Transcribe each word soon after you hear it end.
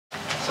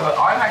So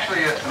I'm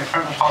actually an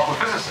experimental particle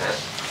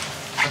physicist.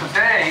 But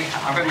today,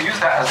 I'm going to use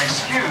that as an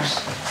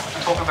excuse to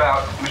talk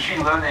about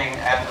machine learning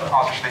and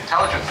artificial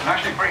intelligence. I'm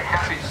actually very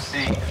happy to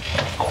see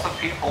lots of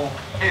people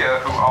here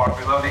who are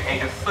below the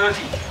age of 30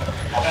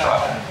 or so,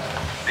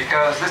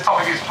 because this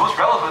topic is most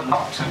relevant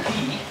not to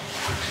me,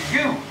 but to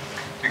you,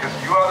 because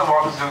you are the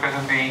ones who are going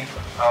to be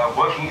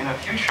working in a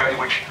future in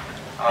which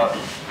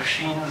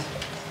machines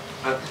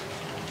that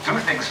do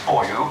things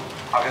for you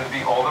are going to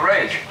be all the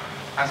rage.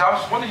 And so I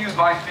just want to use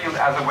my field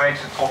as a way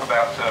to talk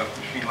about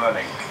machine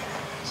learning.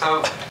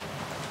 So,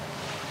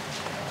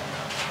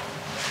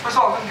 first of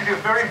all, I'm going to give you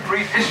a very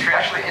brief history.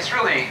 Actually, it's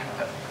really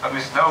a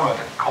misnomer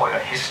to call it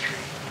a history.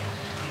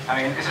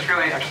 I mean, this is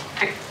really, I just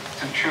picked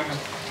to choose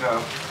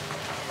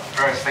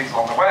various things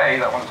along the way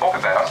that I want to talk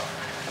about.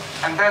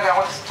 And then I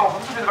want to talk a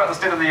little bit about the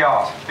state of the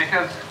art,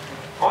 because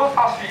over the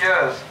past few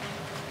years,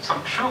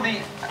 some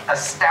truly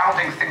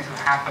astounding things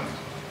have happened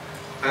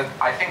that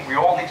I think we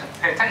all need to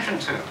pay attention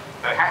to.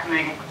 They're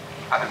happening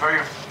at a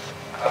very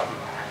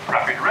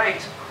rapid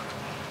rate.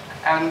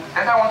 And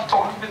then I want to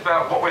talk a little bit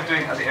about what we're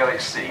doing at the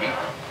LHC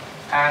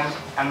and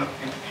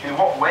in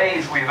what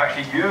ways we've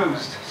actually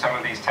used some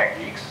of these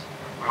techniques.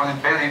 We've only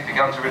barely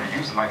begun to really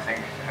use them, I think,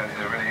 in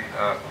a really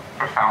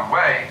profound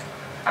way.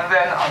 And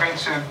then I'm going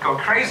to go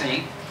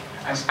crazy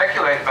and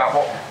speculate about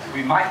what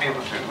we might be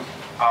able to do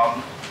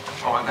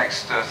over the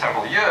next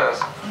several years,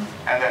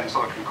 and then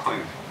sort of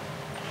conclude.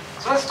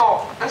 So let's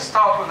start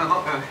with a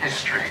little bit of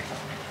history.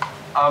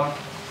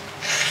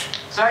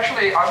 So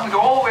actually, I'm going to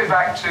go all the way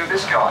back to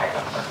this guy,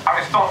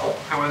 Aristotle,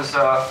 who was,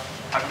 I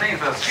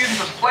believe, a student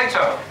of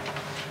Plato.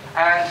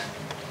 And,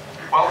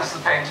 well, this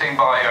is a painting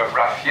by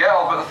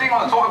Raphael, but the thing I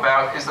want to talk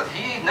about is that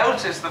he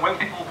noticed that when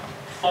people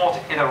thought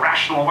in a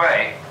rational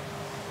way,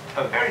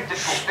 a very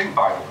difficult thing,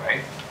 by the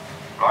way,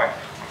 right?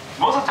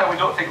 Most of the time we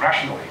don't think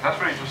rationally. That's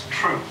really just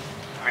true.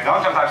 I mean, the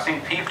only times I've seen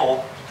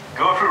people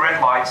go through red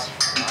lights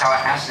in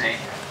Tallahassee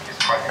is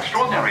quite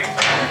extraordinary.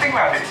 But the thing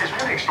about it is it's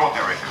really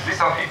extraordinary, because these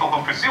are people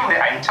who presumably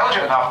are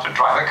intelligent enough to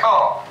drive a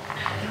car.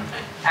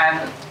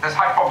 And there's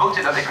high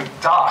probability that they could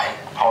die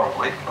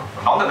horribly.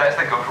 Nonetheless,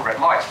 they go through red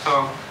lights.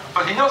 So,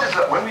 but he noticed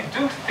that when we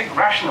do think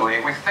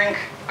rationally, we think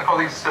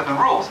according to certain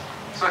rules.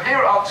 So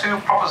here are two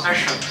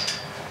propositions.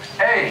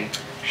 A,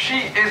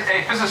 she is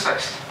a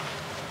physicist.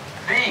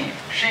 B,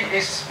 she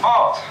is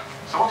smart.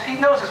 So what he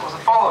noticed was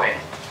the following.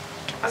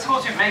 Let's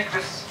suppose you make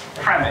this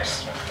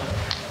premise.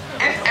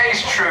 If A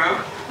is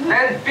true,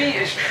 then B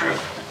is true.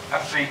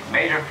 That's the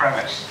major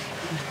premise.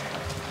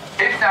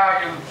 If now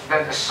you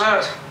then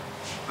assert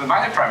the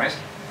minor premise,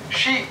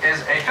 she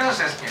is a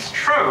physicist is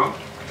true,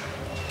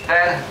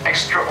 then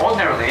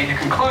extraordinarily you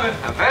conclude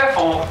that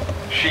therefore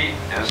she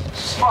is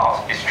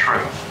smart is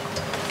true.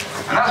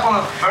 And that's one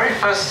of the very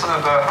first sort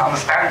of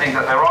understanding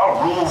that there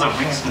are rules of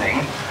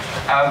reasoning.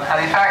 And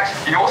in fact,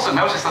 you also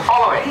notice the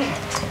following.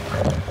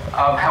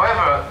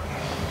 However,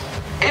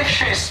 if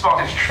she is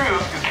smart is true,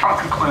 you can't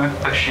conclude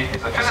that she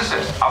is a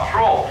physicist. After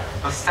all,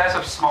 the set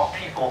of smart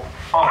people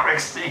far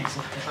exceeds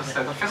the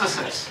set of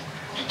physicists.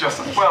 Just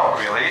as well,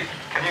 really.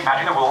 Can you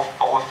imagine a world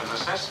full of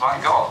physicists? My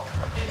God.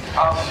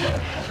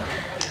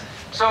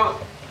 So,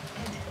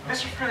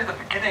 this is really the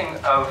beginning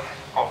of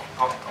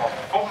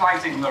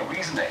formalizing the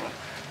reasoning.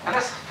 And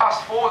let's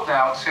fast forward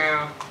now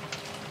to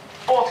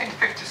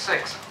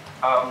 1456,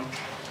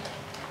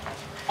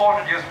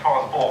 400 years before I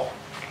was born.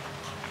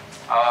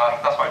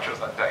 That's why I chose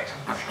that date.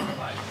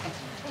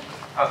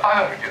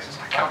 500 years,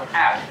 I can't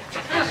add.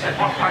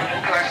 What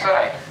can I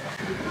say?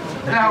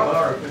 Now,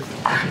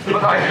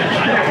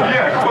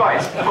 yeah,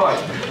 quite.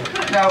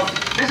 Now,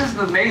 this is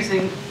an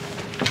amazing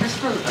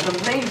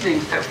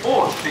step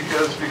forward,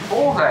 because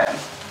before then,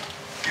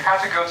 you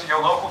had to go to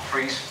your local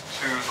priest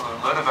to sort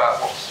of learn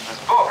about what's in this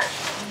book.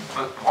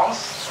 But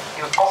once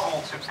it was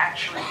possible to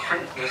actually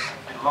print this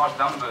in large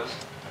numbers,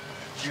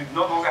 you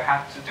no longer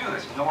had to do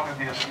this. You no longer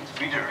needed an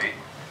intermediary.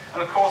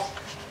 And of course,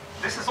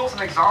 this is also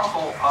an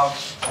example of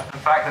the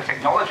fact that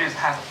technologies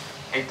have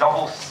a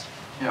double,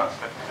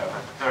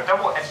 they're a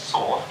double-edged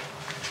sword,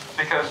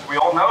 because we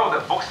all know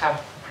that books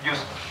have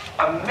produced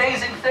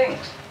amazing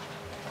things.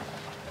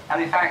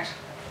 And in fact,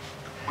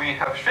 we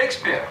have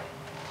Shakespeare,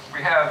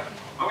 we have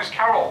Lewis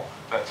Carroll,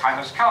 the time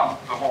has come,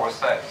 the war is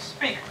said,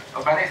 speak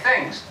of many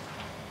things.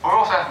 But we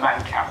also have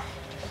Mein Kampf.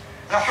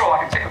 And after all, I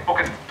can take a book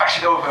and bash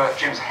it over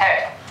Jim's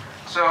head.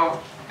 So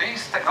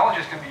these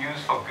technologies can be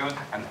used for good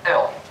and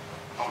ill.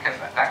 We'll get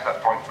back to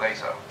that point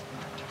later.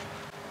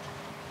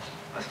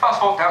 Let's fast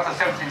forward down to the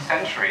 17th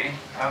century.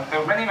 There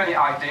were many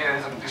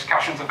ideas and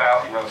discussions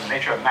about the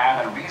nature of man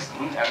and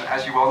reason. And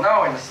as you well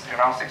know,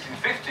 around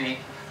 1650,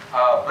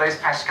 Blaise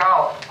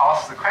Pascal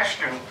asked the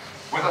question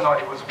whether or not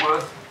it was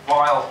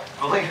worthwhile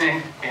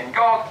believing in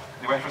God.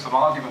 He went through some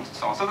arguments and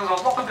so on. So there's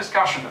a lot of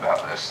discussion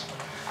about this.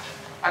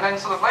 And then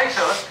sort of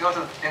later, let's go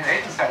to in the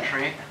 18th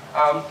century,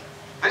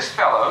 this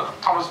fellow,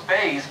 Thomas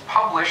Bayes,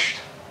 published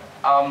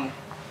a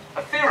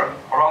theorem,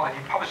 or rather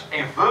he published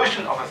a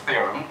version of a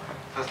theorem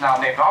that's now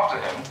named after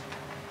him.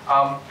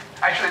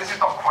 Actually, this is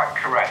not quite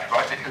correct,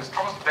 right? Because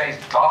Thomas Bayes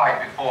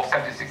died before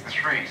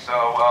 1763,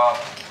 so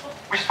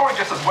which is probably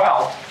just as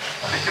well,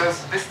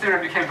 because this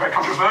theory became very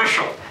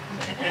controversial.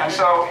 And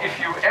so if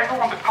you ever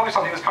want to publish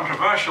something that's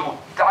controversial,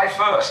 die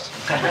first.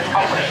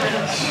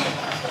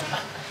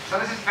 So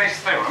this is Bayes'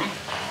 theorem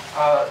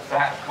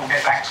that we'll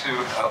get back to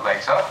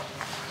later.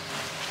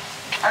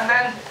 And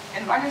then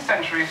in the 19th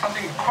century,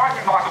 something quite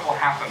remarkable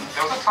happened.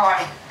 There was a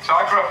time, so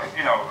I grew up,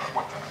 you know,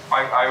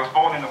 I was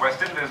born in the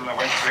West Indies and I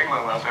went to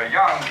England when I was very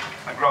young.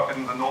 I grew up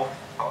in the north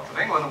part of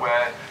England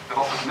where there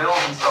were lots of mills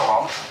and so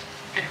on.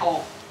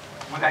 People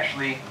would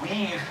actually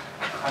weave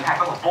and have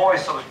little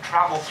boys sort of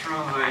travel through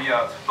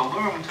the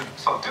loom to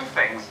sort of do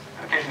things.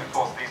 And occasionally, of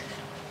course, these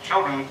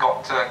children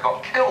got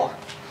killed.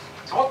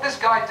 So what this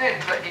guy did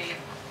is that he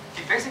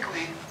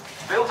basically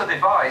built a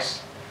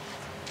device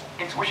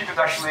into which you could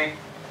actually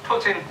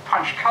put in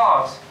punch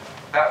cards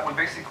that would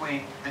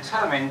basically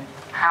determine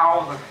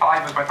how the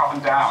fibers went up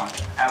and down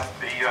as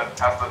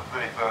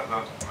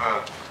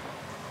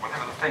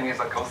whatever the thing is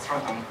that goes through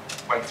them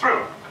went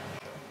through.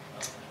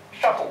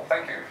 Shuttle,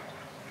 thank you.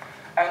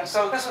 And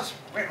so this is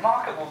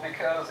remarkable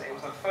because it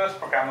was the first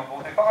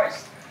programmable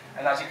device.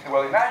 And as you can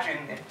well imagine,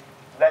 it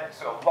led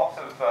to a lot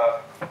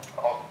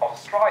of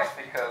strife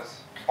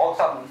because all of a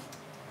sudden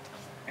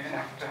you didn't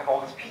have to have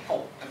all these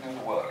people to do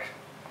the work,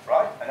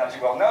 right? And as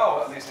you well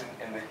know, at least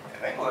in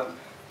England,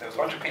 there was a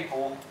bunch of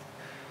people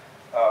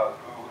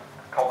who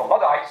called the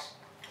Luddites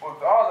who were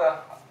rather,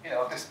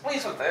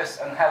 displeased with this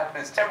and had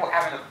this terrible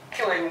habit of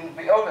killing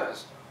the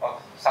owners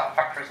of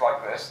factories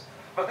like this.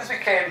 But this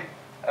became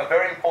a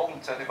very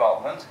important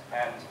development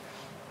and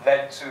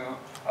led to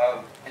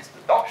its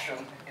adoption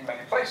in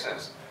many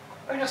places.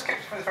 Let me just skip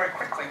through this very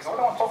quickly, because what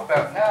I want to talk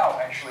about now,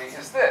 actually,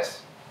 is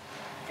this.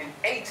 In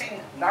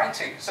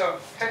 1890, so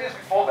 10 years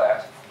before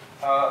that,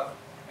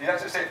 the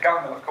United States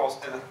government, of course,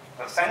 did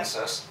the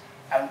census,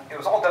 and it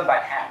was all done by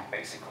hand,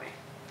 basically,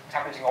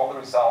 tabulating all the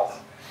results.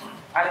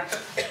 And it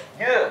took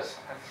years,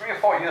 3 or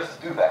 4 years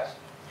to do that.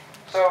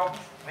 So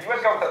the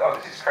US government thought,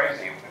 oh, this is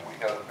crazy.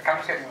 The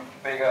country's getting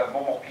bigger,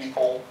 more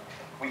people.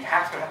 We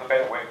have to have a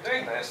better way of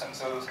doing this. And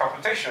so there was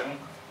competition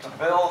to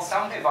build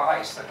some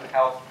device that could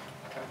help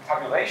with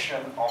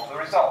tabulation of the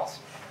results.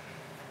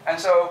 And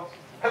so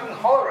Herman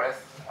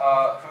Hollerith,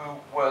 who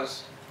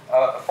was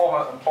a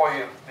former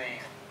employee of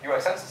the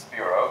US Census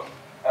Bureau,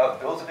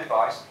 built a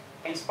device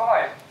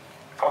inspired,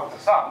 according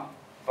to some,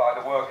 by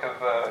the work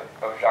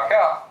of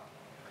Jacquard,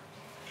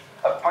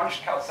 a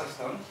punch card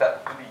system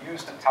that could be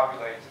used to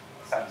tabulate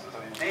the census.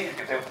 And indeed, it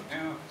was able to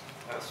do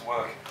this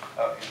work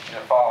in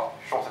a far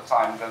shorter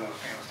time than was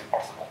previously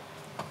possible.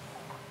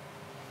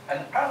 And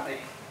apparently,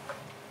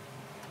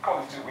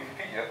 according to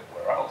Wikipedia,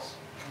 where else,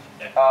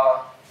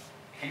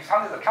 he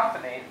founded a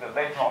company that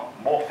later on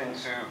morphed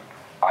into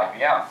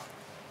IBM.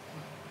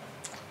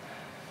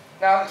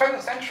 Now, in the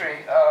 20th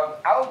century,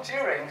 Alan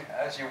Turing,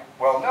 as you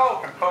well know,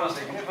 proposed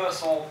a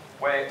universal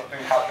way of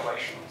doing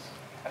calculations.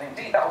 And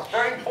indeed, that was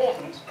very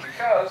important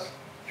because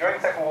during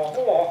the Second World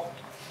War,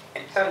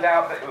 it turned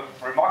out that it was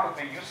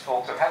remarkably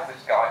useful to have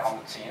this guy on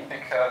the team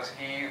because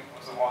he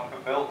was the one who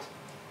built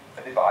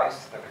a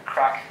device that could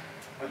crack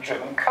the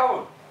German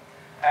code.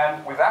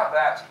 And without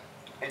that,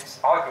 it's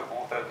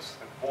arguable that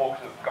the war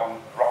could have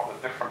gone rather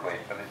differently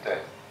than it did.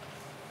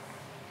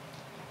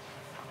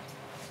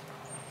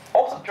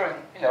 Also during,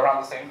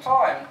 around the same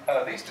time,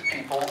 these two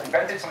people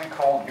invented something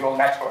called neural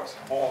networks,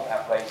 more on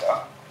that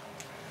later.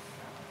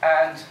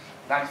 And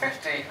in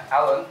 1950,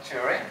 Alan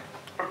Turing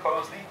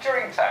proposed the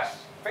Turing test,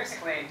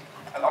 basically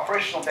an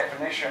operational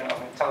definition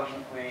of an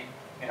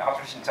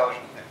artificially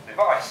intelligent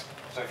device.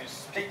 So if you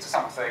speak to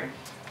something,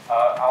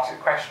 ask it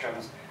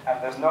questions,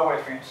 and there's no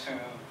way for you to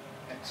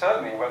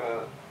determine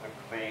whether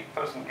the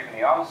person giving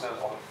the answers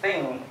or the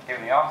thing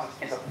giving the answers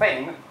is a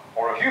thing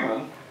or a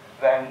human,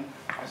 then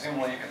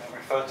presumably you can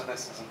refer to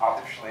this as an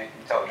artificially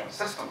intelligent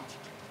system.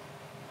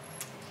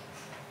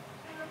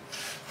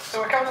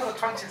 So we come to the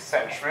 20th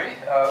century,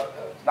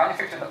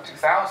 1950 to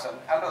 2000,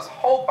 and there's a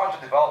whole bunch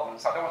of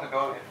developments. I don't want to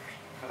go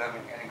into them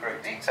in any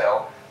great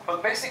detail,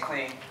 but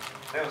basically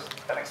there was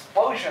an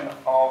explosion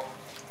of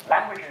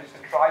languages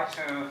to try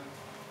to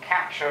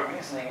capture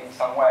reasoning in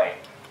some way.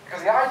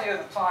 Because the idea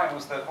at the time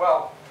was that,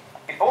 well,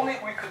 if only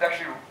we could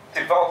actually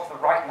develop the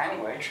right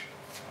language,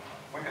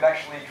 we could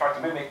actually try to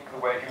mimic the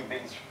way human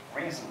beings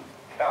reason.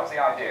 That was the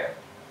idea.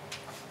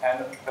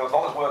 And there was a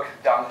lot of work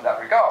done in that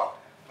regard.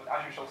 But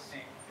as you shall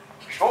see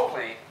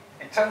shortly,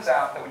 it turns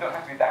out that we don't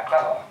have to be that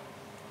clever,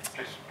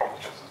 which is probably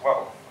just as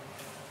well.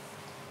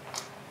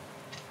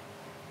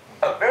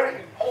 A very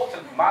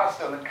important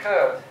milestone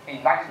occurred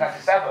in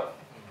 1997.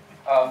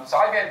 So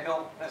IBM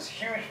built this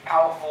huge,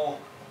 powerful,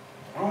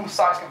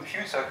 room-sized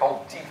computer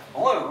called Deep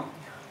Blue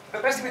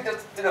that basically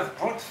did a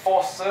brute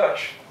force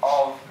search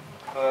of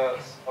the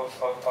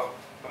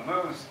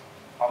moves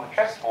on the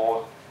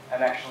chessboard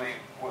and actually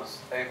was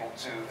able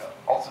to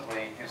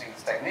ultimately, using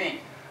this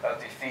technique,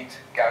 defeat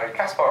Garry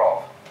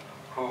Kasparov,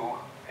 who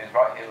is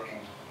right here looking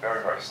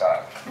very, very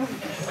sad.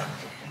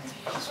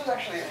 But this was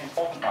actually an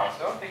important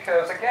milestone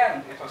because,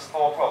 again, it was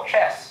thought, well,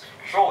 chess,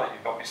 surely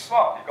you've got to be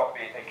smart, you've got to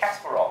be a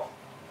Kasparov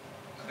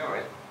to do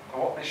it.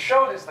 But what this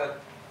showed is that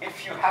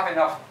if you have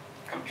enough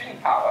computing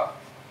power,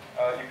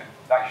 you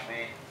could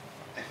actually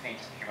defeat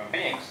human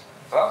beings.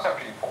 So that was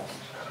actually important.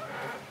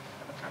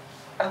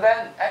 And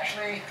then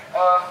actually,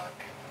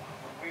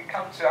 we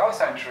come to our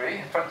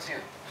century,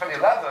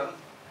 2011,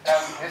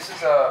 and this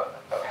is a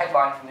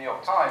headline from the New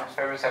York Times,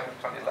 February 7th,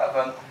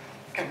 2011,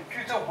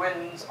 computer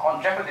wins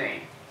on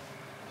Jeopardy.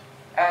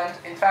 And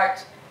in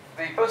fact,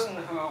 the person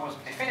who was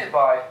defeated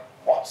by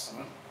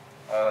Watson,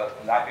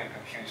 an IBM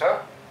computer,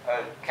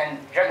 Ken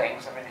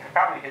Jennings, I mean,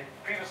 apparently he'd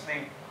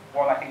previously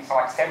won, I think,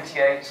 something like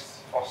 78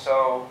 or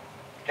so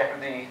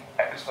Jeopardy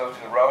episodes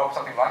in a row,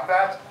 something like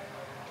that.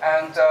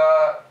 And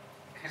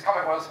his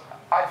comment was,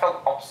 I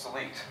felt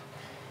obsolete,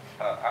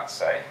 I'd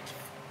say.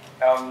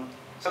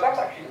 So that's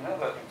actually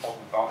another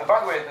important advantage. By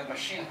the way, the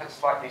machine had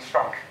slightly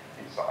shrunk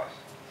in size.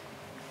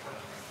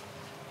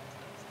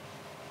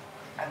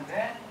 And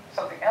then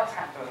something else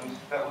happened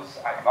that was,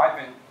 in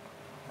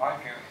my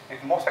view,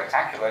 even more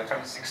spectacular. In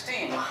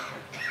 2016,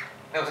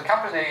 there was a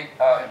company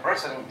in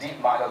Britain,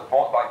 DeepMind, that was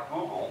bought by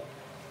Google,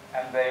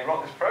 and they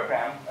wrote this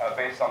program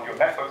based on neural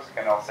networks,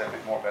 again I'll say a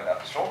bit more about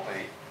that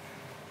shortly,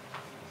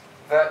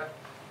 that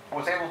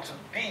was able to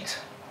beat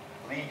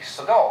Lee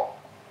Sedol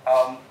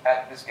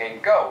at this game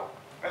Go.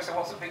 And so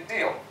what's the big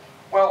deal?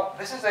 Well,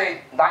 this is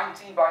a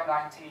 19 by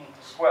 19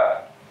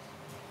 square.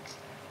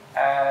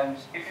 And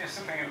if you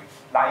simply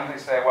naively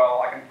say,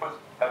 well, I can put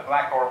a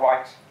black or a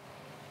white,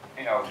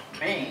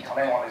 bead on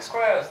any one of these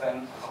squares,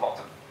 then there's a lot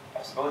of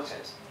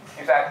possibilities.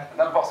 In fact, the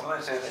number of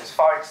possibilities is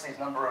far exceeds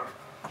the number of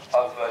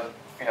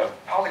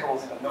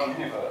particles in the known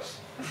universe.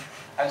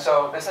 And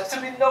so there's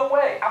simply no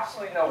way,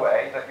 absolutely no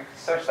way, that you could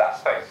search that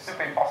space. It's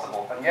simply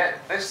impossible. And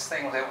yet this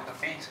thing was able to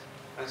beat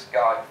this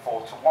guy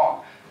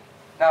 4-1.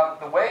 Now,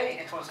 the way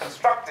it was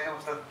constructed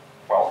was that,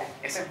 well,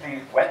 it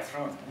simply went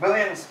through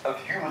millions of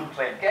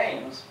human-played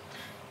games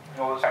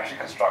in order to actually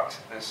construct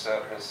this,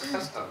 this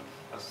system.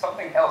 But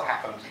something else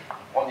happened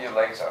 1 year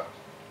later.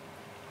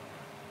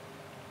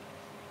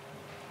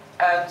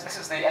 And this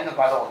is the end of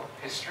my little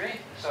history.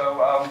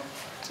 So,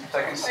 so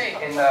you can see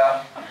in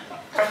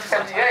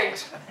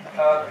 2078,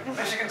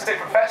 Michigan State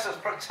professors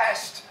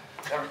protest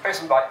their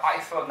replacement by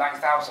iPhone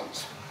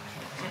 9000s.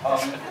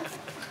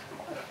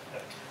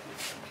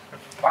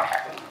 What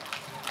happened?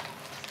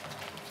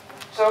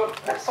 So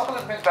let's talk a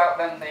little bit about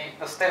then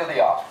the state of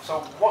the art. So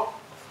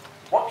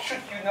what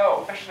should you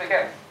know, especially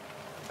again,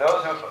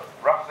 those who are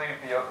roughly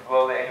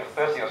below the age of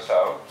 30 or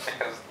so,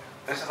 because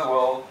this is the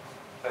world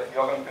that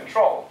you're going to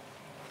control.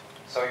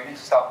 So you need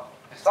to start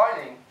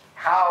deciding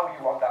how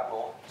you want that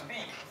world to be.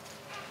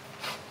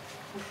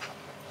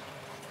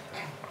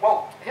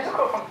 Well, here's a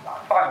quote from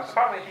Feynman.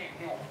 Apparently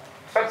he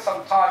spent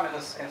some time in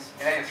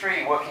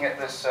 83 working at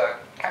this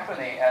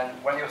company,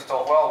 and when he was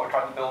told, well, we're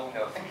trying to build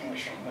thinking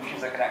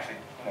machines that can actually,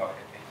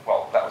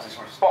 well, that was his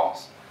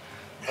response.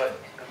 But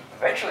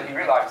eventually he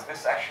realized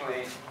this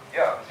actually,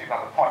 yeah, this is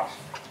another point.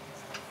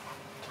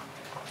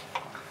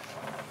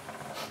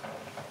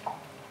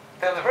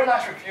 There's a very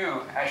nice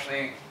review,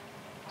 actually.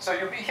 So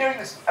you'll be hearing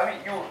this, I mean,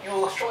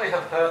 you'll surely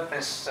have heard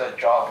this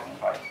jargon,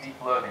 right? Deep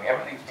learning,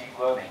 everything's deep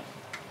learning.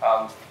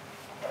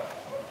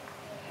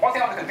 One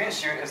thing I want to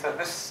convince you is that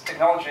this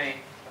technology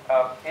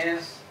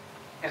is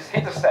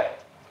here to stay,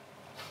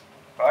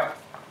 right?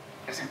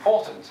 It's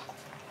important,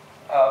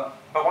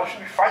 but one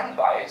shouldn't be frightened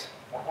by it.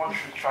 What one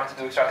should try to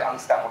do is try to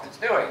understand what it's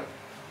doing.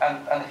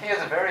 And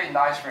here's a very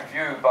nice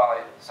review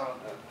by some of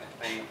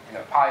the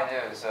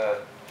pioneers,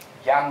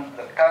 Yann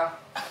Lecun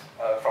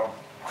from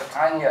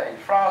Bretagne in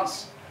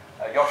France,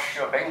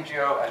 Yoshua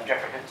Bengio and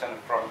Jeffrey Hinton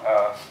from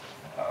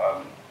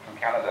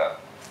Canada,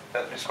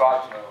 that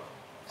describes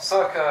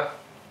circa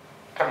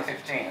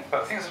 2015.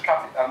 But things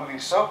are moving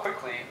so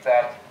quickly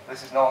that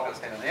this is no longer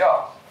state of the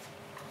art.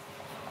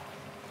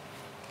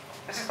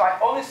 This is my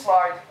only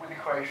slide with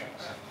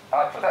equations.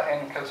 And I put that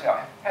in because, hey,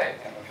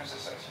 I'm a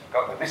physicist, you've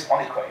got this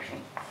one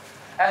equation.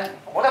 And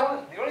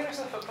the only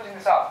reason for putting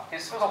this up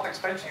is first of all to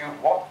explain to you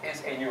what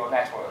is a neural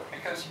network.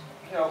 Because,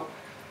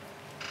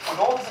 with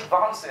all these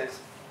advances,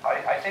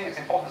 I think it's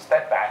important to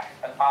step back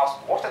and ask,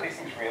 what are these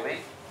things really?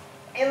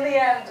 In the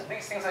end,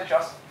 these things are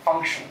just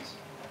functions.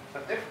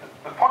 The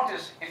point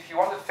is, if you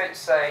want to fit,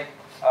 say,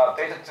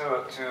 data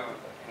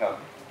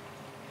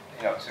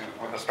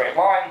with a straight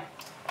line,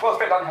 well, a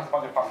straight line has a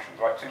bunch of functions,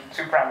 right?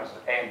 Two parameters,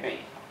 A and B.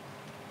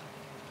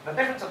 The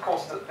difference, of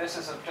course, is that this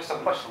is just a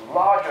much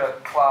larger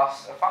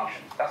class of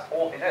functions. That's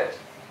all it is.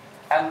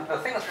 And the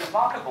thing that's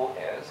remarkable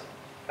is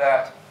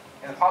that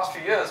in the past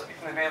few years,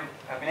 people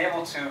have been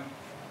able to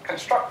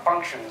construct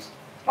functions,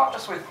 not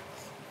just with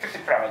 50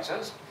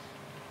 parameters,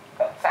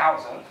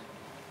 1,000,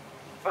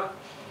 but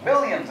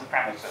millions of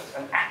parameters,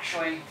 and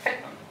actually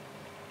fit them.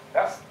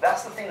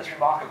 That's the thing that's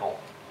remarkable,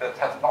 that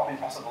has not been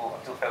possible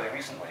until fairly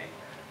recently.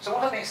 So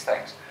what are these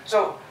things?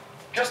 So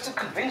just to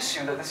convince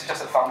you that this is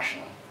just a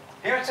function,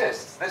 here it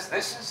is.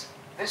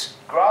 This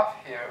graph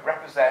here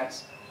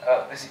represents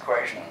this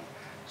equation.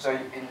 So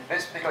in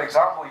this particular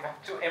example, you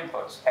have two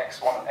inputs,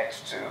 x1 and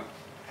x2,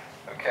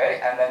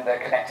 okay, and then they're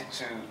connected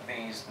to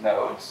these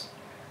nodes,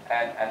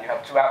 and you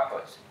have two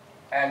outputs.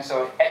 And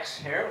so x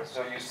here,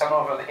 so you sum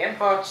over the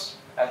inputs,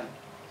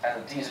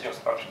 and these are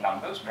just a bunch of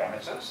numbers,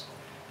 parameters.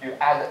 You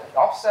add an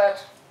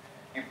offset,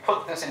 you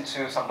put this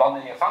into some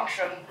nonlinear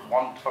function,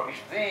 one for each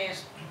of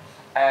these,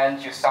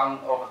 and you sum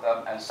over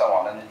them and so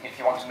on. And if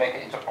you want to make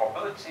it into a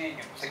probability,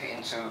 you stick it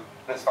into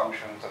this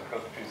function, so it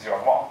goes between 0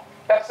 and 1.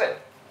 That's it.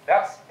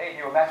 That's a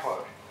neural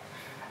network.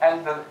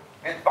 And the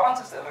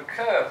advances that have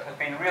occurred have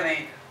been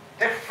really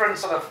different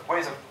sort of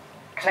ways of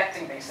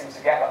connecting these things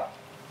together.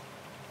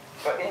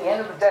 But in the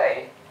end of the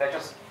day, they're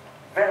just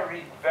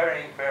very,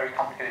 very, very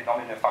complicated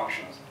nonlinear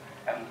functions.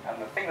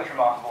 And the thing that's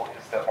remarkable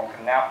is that one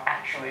can now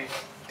actually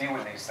deal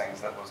with these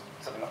things that was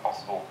certainly not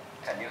possible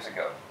 10 years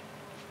ago.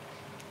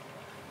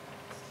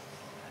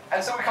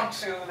 And so we come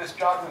to this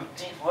jargon of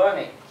deep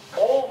learning.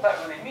 All that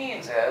really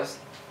means is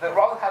that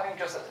rather than having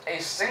just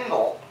a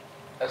single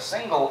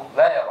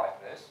layer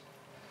like this,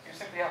 you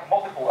simply have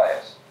multiple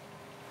layers.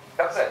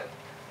 That's it.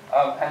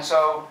 And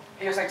so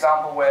here's an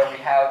example where we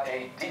have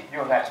a deep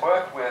neural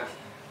network with,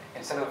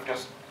 instead of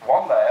just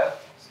one layer,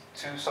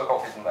 two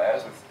so-called hidden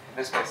layers with, in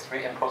this case,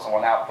 3 inputs and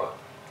 1 output.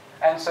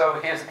 And so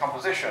here's the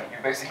composition.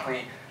 You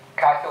basically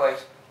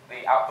calculate the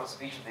outputs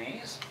of each of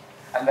these,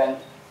 and then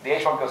the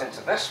H1 goes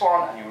into this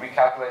one, and you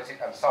recalculate it,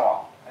 and so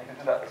on. And you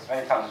can do that as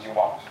many times as you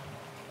want.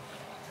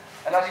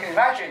 And as you can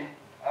imagine,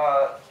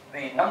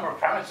 the number of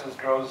parameters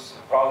grows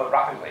rather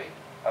rapidly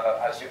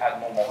as you add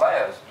more and more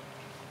layers.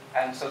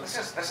 And so this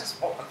is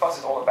what the fuss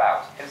is all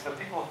about, is that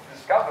people have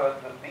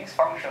discovered that these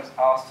functions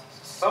are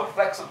so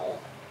flexible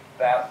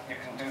that you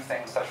can do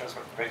things such as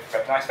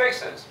recognize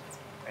faces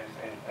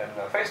in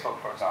Facebook,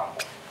 for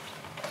example.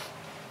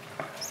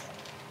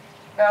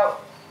 Now,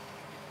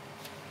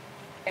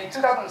 in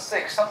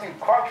 2006, something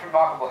quite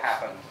remarkable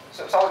happened.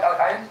 So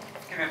I'll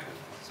give you,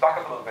 back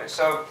up a little bit.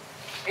 So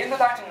in the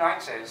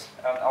 1990s,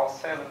 and I'll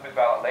say a little bit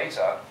about it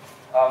later,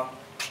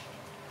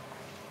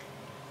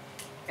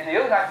 in the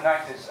early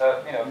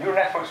 1990s, neural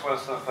networks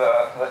was sort of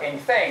the in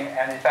thing,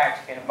 and in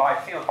fact, in my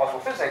field of particle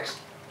physics,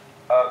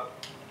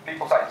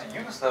 people started to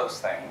use those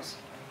things.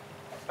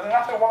 But then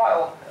after a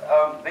while,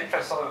 the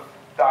interest sort of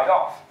died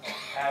off,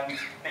 and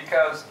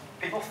because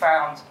people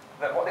found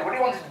that what they really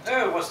wanted to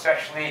do was to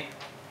actually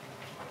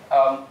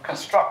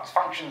construct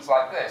functions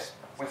like this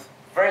with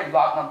very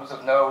large numbers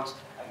of nodes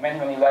and many,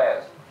 many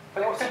layers.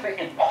 But it was simply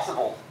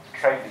impossible to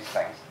train these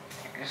things.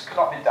 It just could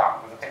not be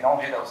done with the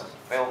technology that was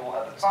available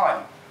at the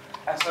time.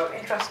 And so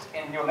interest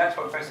in neural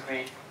networks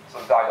basically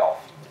sort of died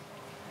off.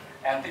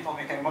 And people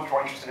became much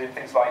more interested in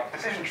things like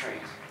decision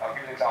trees. I'll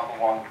give you an example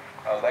one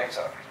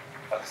later.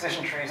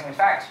 Decision trees, and in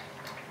fact,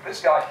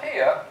 this guy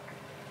here,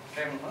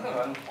 Jim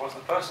Lindemann, was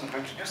the person who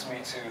introduced me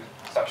to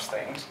such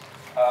things.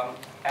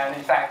 And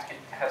in fact, it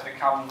has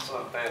become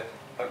sort of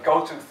the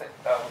go-to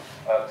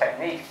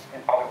technique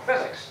in particle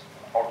physics,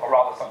 or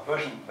rather some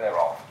version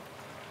thereof.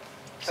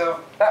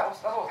 So that's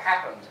what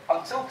happened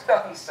until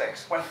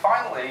 2006, when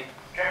finally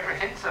Jeffrey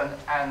Hinton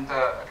and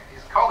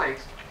his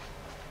colleagues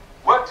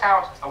worked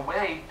out a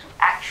way to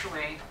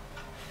actually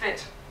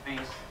fit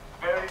these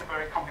very,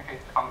 very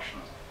complicated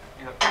functions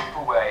in a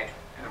practical way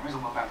in a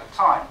reasonable amount of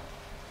time.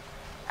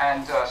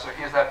 And so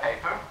here's their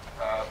paper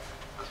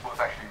that's worth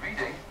actually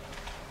reading.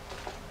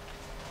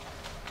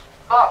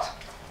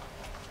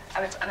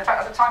 And in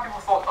fact, at the time,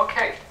 people thought,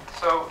 okay,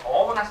 so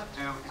all one has to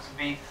do is to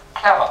be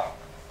clever.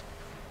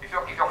 If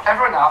you're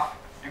clever enough,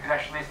 you can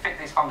actually fit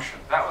these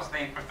functions. That was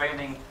the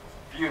prevailing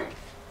view.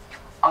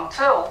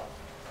 Until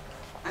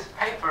this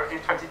paper in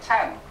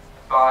 2010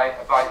 by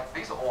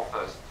these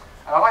authors.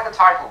 And I like the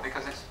title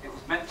because it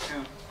was meant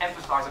to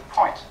emphasize a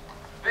point.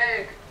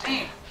 Big,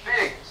 deep,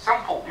 big,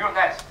 simple neural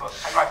nets for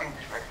handwriting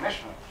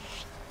recognition.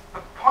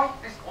 The point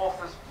these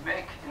authors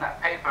make in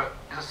that paper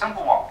is a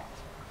simple one.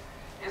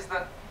 Is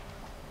that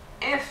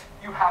if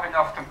you have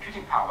enough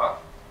computing power,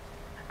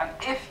 and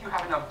if you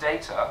have enough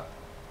data,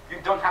 you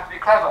don't have to be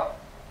clever.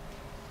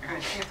 You can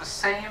achieve the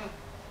same,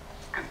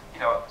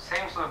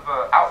 same sort of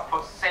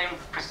output, same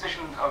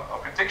precision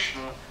of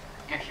prediction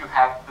if you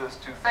have those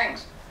two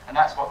things. And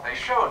that's what they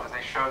showed.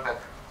 They showed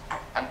that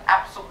an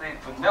absolutely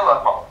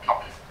vanilla,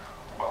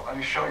 let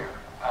me show you.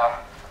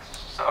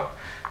 So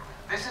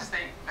this is the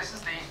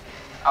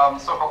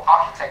so-called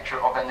architecture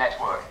of their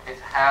network. It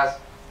has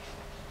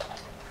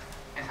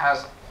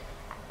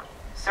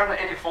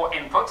 784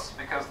 inputs,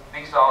 because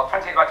these are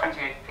 28 by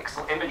 28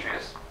 pixel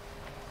images,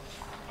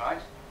 right?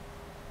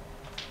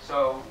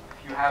 So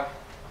you have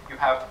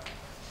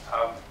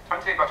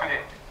 28 by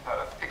 28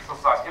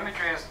 pixel size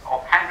images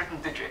of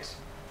handwritten digits,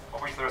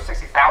 of which there are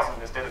 60,000 in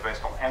this database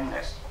called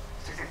MNIST.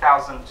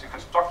 60,000 to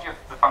construct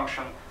the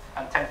function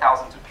and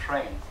 10,000 to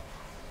train.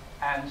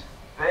 And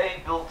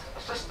they built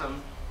a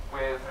system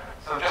with,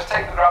 so just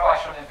take the graph I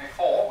showed you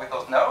before with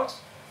those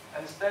nodes,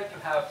 and instead you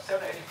have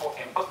 784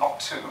 inputs, not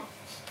 2,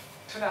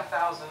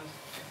 2,500,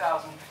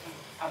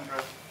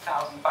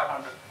 1,000,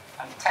 500,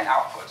 and 10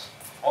 outputs,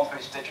 one for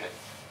each digit.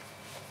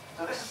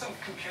 So this is some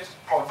compute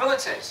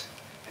probabilities.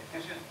 It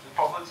gives you the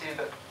probability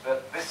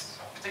that this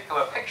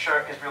particular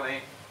picture is really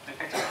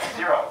depicted as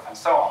 0, and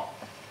so on.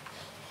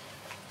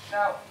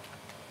 Now,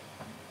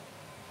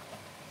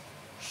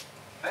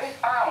 they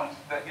found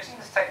that using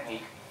this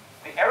technique,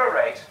 the error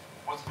rate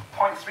was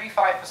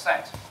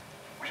 0.35%,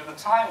 which at the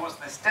time was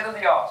the state of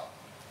the art.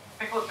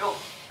 People had built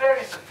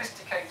very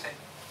sophisticated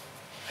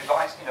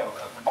device,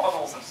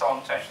 models and so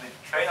on to actually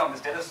train on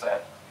this data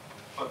set,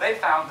 but they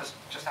found this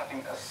just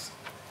having a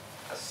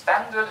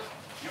standard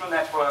neural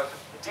network,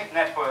 a deep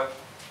network,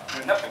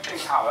 with enough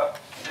computing power,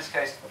 in this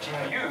case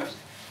GPUs,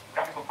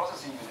 graphical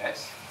processing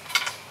units,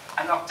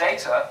 and enough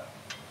data,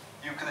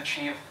 you could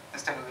achieve the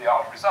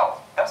state-of-the-art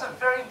result. That's a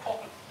very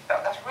important,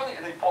 that's really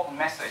an important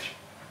message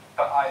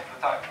that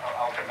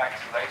I'll get back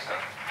to later.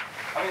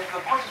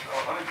 The point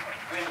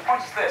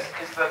is this,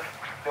 is that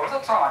there was a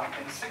time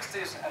in the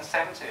 60s and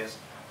 70s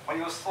when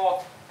it was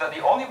thought that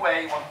the only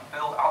way one could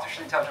build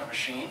artificially intelligent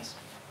machines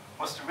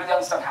was to really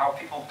understand how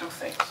people do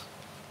things.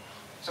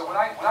 So when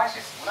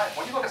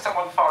you look at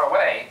someone far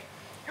away,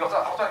 you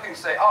automatically can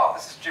say, oh,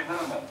 this is Jim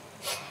Litterman.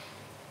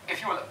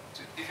 If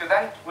you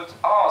then was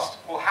asked,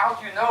 well, how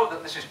do you know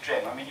that this is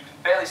Jim? You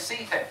can barely see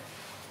him.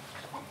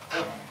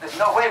 There's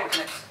no way we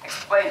can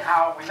explain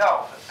how we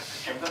know that this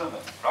is Jim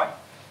Litterman, right?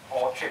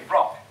 Or Jim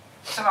Brock.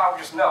 Somehow we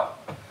just know.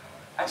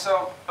 And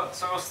so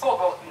it was thought,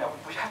 well,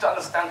 we have to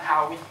understand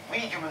how we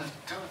humans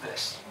do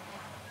this.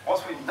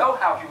 Once we know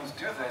how humans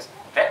do this,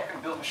 then we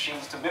can build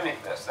machines to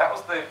mimic this. That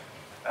was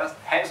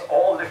hence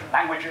all the different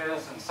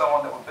languages and so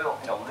on that were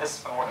built,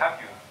 Lisp and what have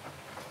you.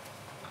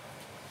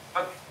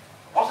 But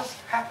what has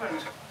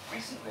happened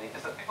recently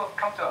is that people have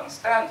come to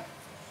understand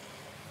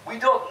we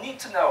don't need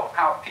to know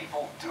how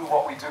people do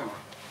what we do.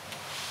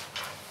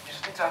 You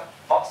just need to have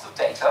lots of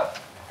data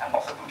and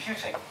lots of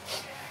computing.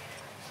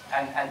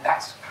 And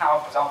that's how,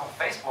 for example,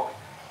 Facebook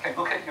can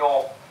look at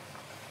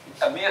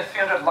a mere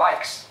 300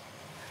 likes,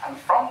 and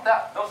from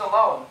those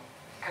alone,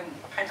 can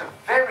paint a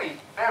very,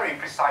 very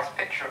precise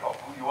picture of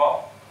who you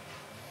are,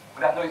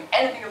 without knowing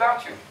anything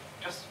about you,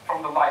 just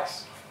from the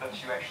likes that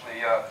you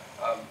actually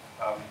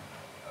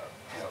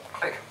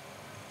click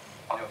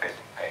on your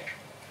Facebook page.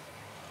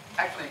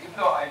 Actually, even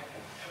though I'm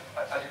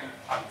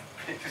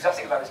pretty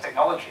enthusiastic about this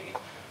technology,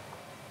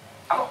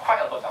 I'm not quite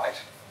a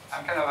Luddite.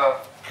 I'm kind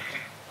of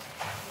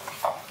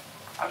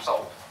I'm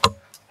sold.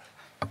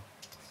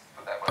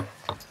 Put that way.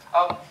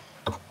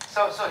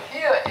 So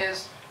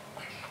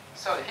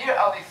here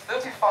are the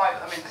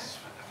 35. This is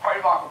quite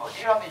remarkable.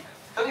 Here are the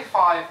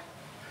 35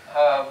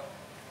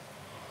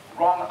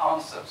 wrong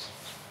answers,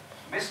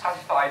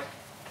 misclassified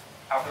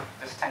out of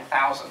this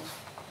 10,000.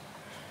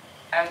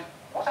 And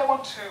what I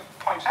want to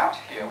point out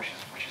here, which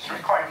is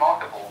really quite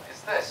remarkable,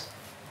 is this.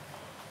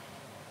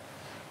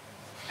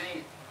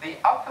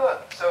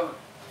 So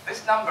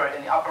this number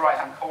in the upper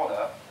right-hand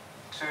corner,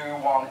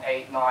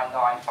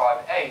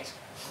 2189958,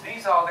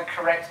 these are the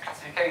correct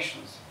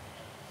classifications,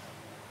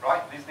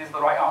 right? These are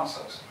the right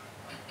answers,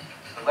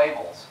 the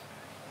labels.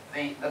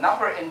 The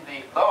number in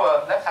the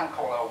lower left-hand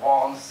corner,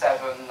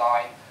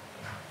 179,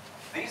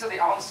 these are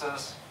the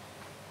answers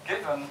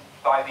given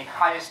by the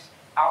highest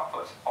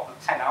output of the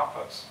 10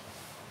 outputs.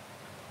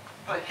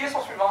 But here's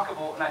what's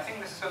remarkable, and I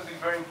think this is going to be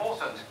very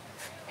important.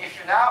 If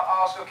you now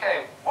ask,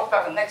 okay, what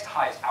about the next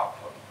highest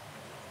output?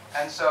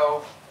 And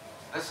so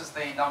this is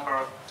the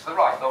number to the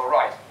right, lower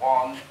right,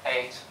 1,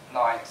 8,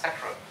 9,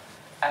 etc.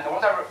 And the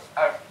ones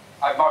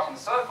I've marked in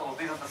circles,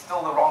 these are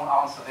still the wrong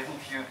answers, even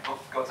if you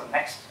go to the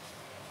next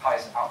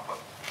highest output.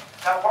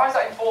 Now, why is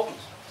that important?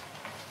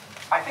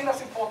 I think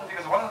that's important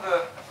because one of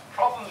the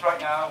problems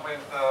right now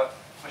with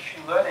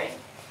machine learning,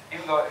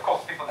 even though, of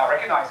course, people are now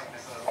recognizing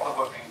this, there's a lot of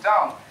work being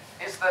done,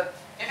 is that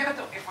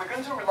if we're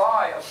going to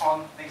rely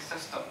upon these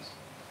systems,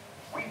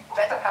 we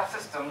better have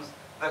systems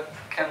that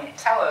can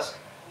tell us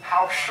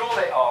how sure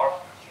they are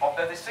of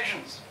their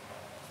decisions.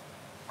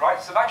 Right?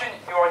 So imagine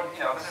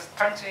this is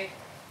 20,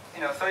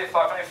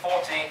 35, 20,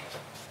 40,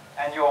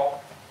 and your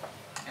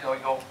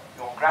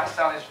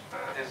grandson is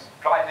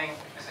driving,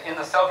 is in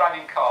the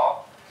self-driving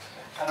car,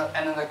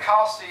 and then the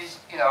car sees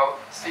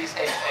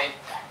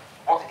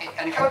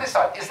and you cannot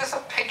decide, is this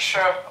a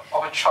picture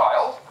of a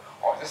child,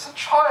 or is this a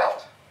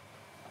child?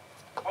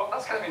 Well,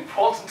 that's going to be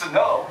important to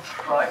know,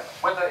 right?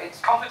 Whether it's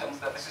confidence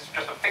that this is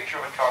just a picture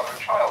of a child or a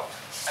child.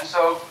 And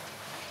so,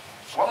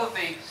 one of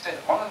the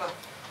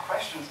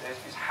questions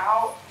is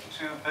how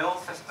to build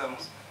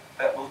systems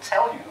that will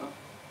tell you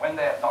when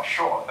they're not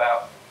sure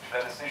about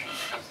their decisions,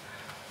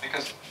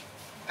 because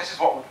this is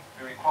what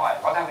we require.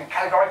 Rather than having a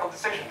categorical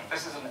decision, if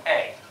this is an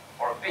A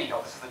or a B,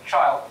 or this is a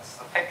child, or this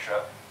is a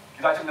picture,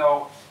 you'd like to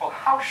know, well,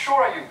 how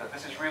sure are you that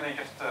this is really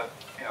just a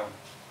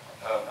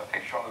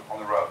picture on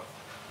the road?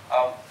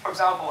 For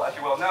example, as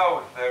you well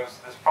know, there's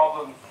this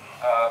problem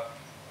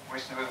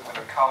recently with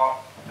a car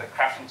that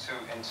crashed into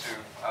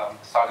the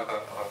side of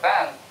a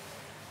van.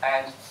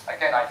 And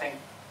again, I think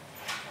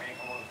we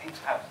will need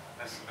to have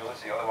this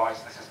ability,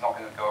 otherwise this is not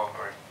going to go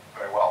very,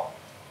 very well.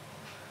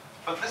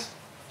 But the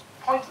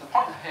point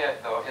here,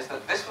 though, is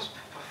that this was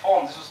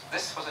performed,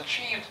 this was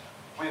achieved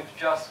with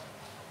just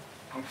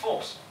brute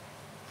force.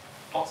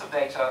 Lots of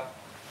data,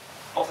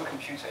 lots of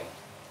computing.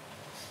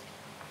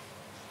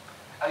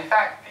 And in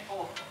fact,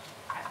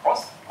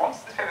 once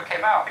this paper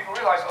came out, people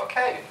realized,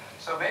 okay,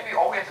 so maybe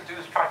all we have to do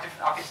is try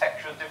different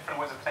architectures, different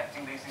ways of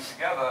connecting these things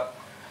together,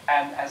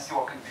 and see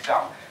what can be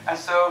done. And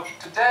so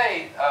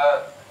today,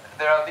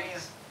 there are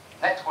these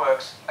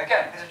networks.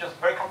 Again, these are just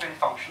very complicated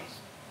functions,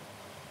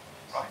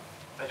 right?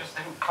 They're just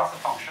different class of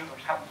functions,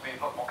 which happen to be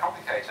a lot more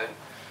complicated,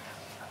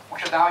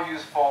 which are now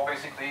used for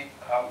basically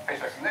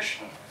face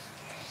recognition.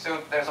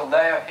 So there's a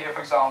layer here,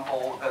 for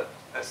example, that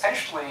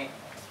essentially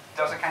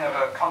does a kind of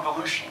a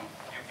convolution.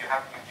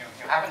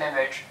 You have an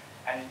image,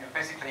 and you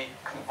basically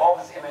convolve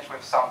this image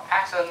with some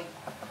pattern,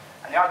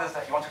 and the other is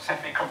that you want to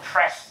essentially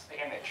compress the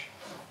image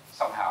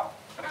somehow.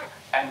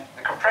 And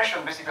the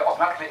compression basically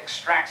automatically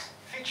extracts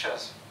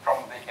features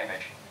from the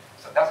image.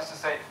 So that is to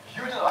say,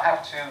 you do not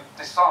have to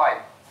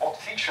decide what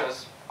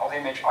features of the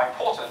image are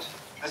important.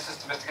 The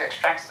system basically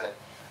extracts it.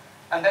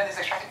 And then this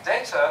extracted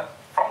data,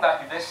 from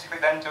that you basically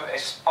then do a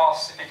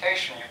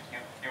sparsification.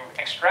 You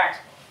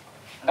extract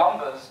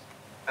numbers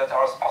that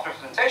are a sparse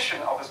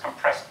representation of this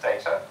compressed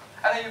data,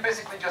 and then you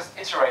basically just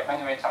iterate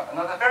many times. And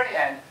at the very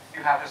end,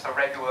 you have just a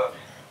regular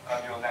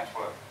neural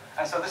network.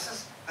 And so this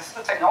is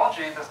the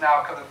technology that's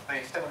now kind of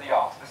the state of the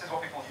art. This is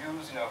what people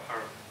use,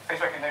 for face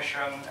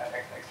recognition, and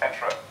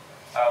etc.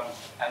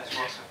 And this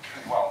works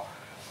really well.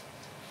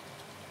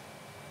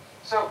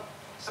 So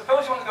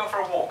suppose you want to go for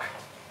a walk.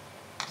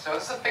 So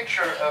this is a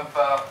picture of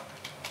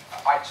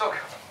I took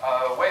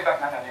way back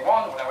in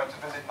 1991 when I went to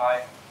visit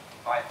my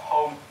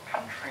home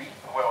country,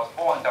 where I was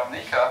born, in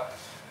Dominica,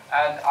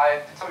 and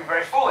I did something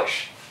very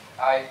foolish.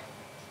 I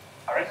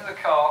rented a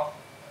car,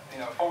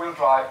 four-wheel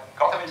drive,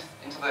 got them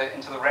into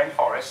the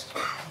rainforest,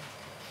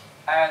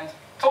 and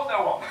told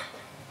no one.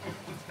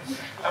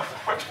 I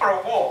went for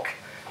a walk.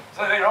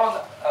 So later on,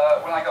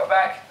 when I got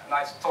back and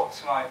I talked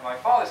to my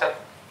father, he said,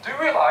 "Do you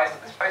realize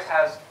that this place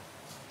has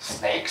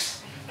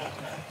snakes,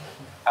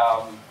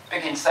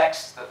 big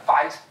insects that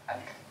bite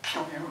and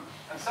kill you,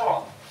 and so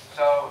on?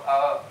 So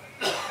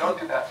don't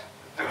do that.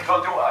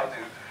 Don't do what I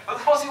do." But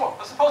suppose you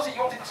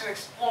wanted to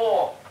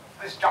explore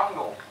this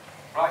jungle,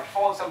 right?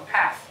 Follow some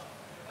path.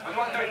 But you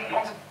want to do it. You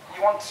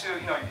want to.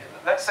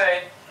 Let's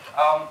say,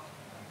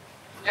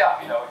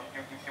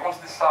 you want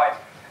to decide,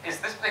 is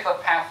this particular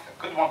path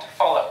a good one to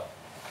follow?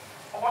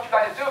 Well, what you'd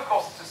like to do, of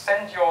course, is to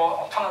send your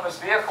autonomous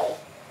vehicle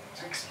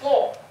to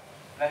explore,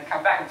 and then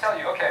come back and tell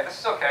you, okay, this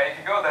is okay. If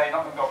you go there, you're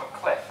not going to go off a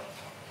cliff.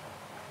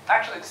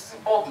 Actually, this is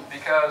important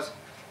because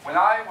when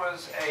I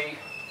was a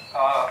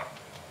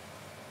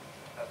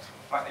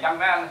young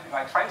man in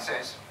my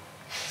 20s,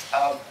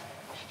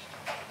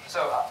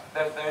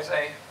 there's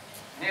a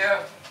near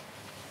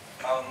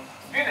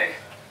Munich,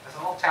 there's a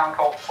little town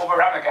called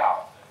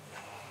Oberammergau,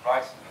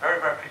 right? It's a very,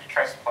 very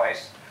picturesque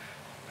place.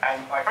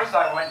 And my friends and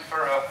I went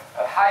for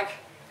a hike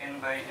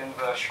in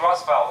the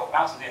Schwarzwald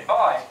mountains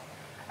nearby,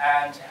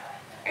 and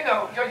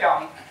you're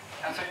young,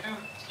 and so you do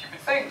stupid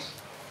things.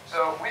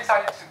 So we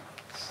decided to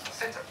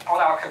sit on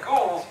our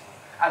cagoules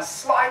and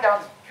slide down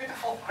this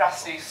beautiful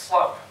grassy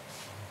slope.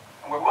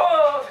 And we're,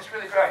 whoa, this is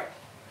really great.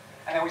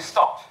 And then we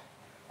stopped,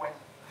 went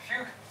a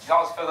few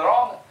yards further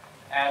on,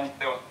 and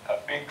there was a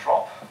big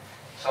drop.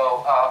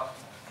 So,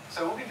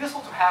 so it would be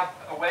useful to have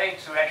a way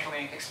to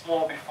actually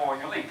explore before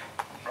you leap,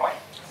 right?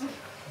 So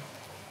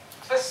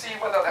let's see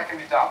whether that can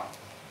be done.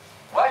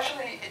 Well,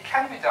 actually, it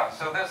can be done.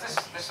 So there's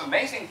this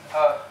amazing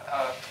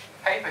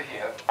paper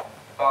here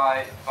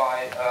by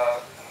a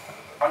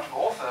bunch of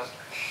authors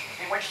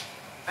in which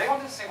they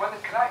wanted to see whether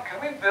can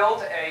we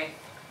build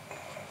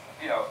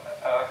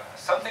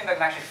something that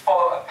can actually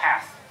follow a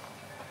path.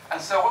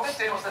 And so what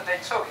they did was that they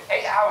took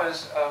 8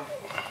 hours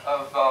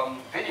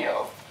of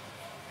video,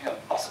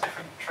 lots of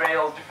different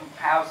trails, different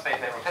paths, they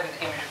rotated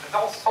images, there's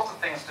all sorts of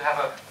things to have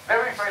a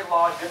very, very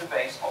large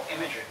database of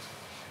images.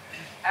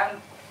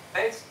 And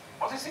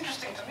what is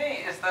interesting to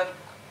me is that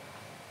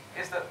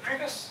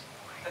previous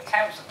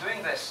attempts at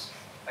doing this,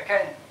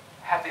 again,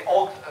 had the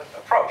old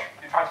approach.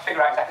 You try to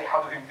figure out exactly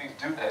how do things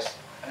do this,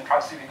 and then try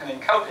to see if you can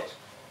encode it.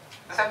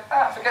 They said,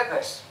 forget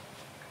this.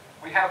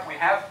 We have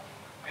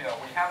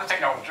the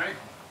technology,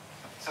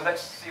 so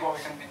let's see what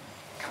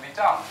can be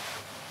done.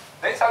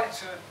 They decided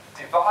to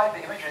divide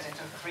the images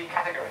into 3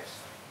 categories.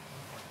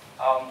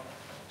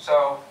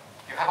 So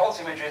you have all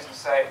these images and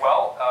say,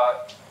 well,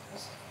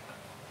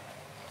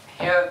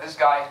 here this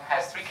guy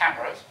has 3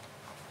 cameras,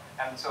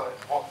 and so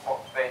what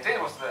they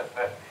did was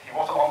that he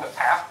walked along the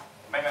path,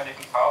 many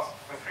different paths,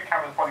 with 3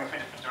 cameras pointing in 3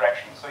 different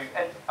directions. So you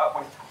end up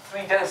with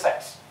 3 data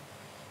sets.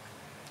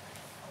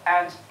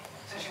 And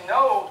since you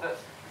know that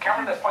the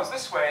camera that points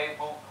this way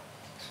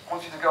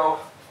wants you to go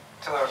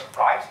to the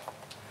right,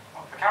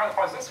 the camera that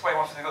points this way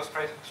wants you to go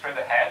straight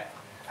ahead,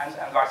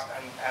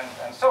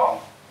 and so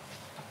on.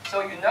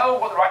 So you know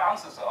what the right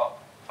answers are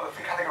for the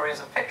 3 categories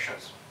of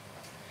pictures.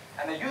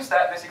 And they use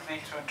that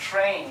basically to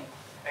train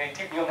a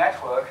deep neural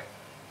network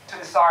to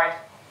decide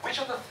which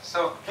of the,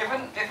 so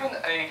given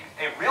a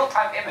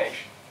real-time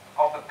image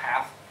of the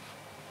path,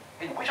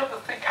 in which of the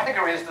 3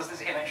 categories does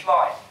this image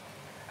lie?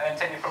 And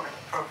then take the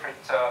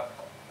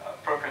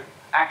appropriate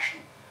action.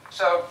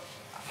 So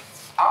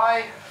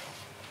I,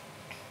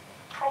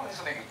 probably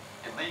something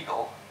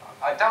illegal,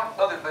 I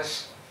downloaded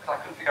this because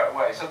I couldn't figure out a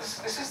way. So this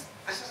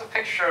is a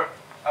picture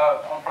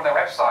from their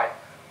website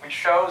which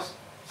shows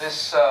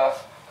this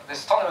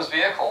autonomous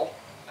vehicle,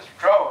 this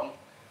drone,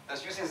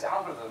 that's using this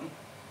algorithm,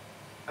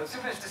 that's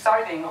simply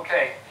deciding,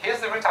 okay, here's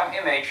the real-time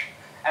image,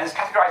 and it's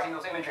categorizing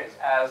those images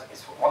as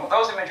it's one of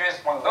those images,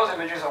 one of those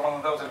images, or one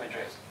of those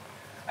images.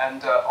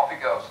 And off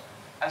it goes.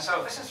 And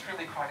so this is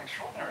really quite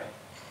extraordinary.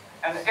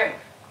 And again,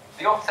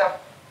 the authors have,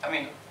 I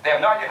mean, they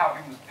have no idea how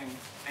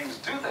things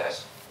do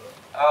this.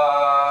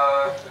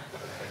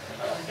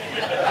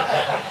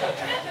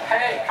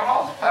 Hey, come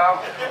on.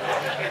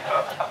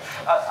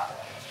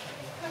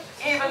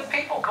 Even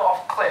people go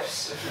off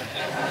cliffs.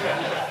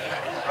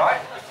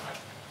 Right?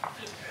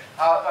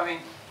 I mean,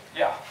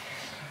 yeah.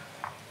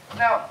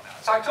 Now,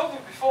 so I told you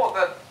before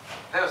that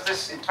there was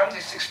this, in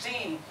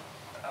 2016,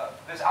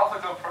 this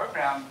AlphaGo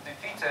program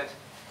defeated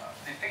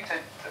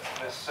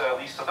this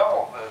Lee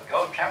Sedol, the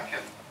gold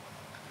champion.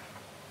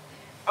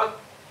 But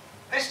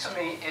this to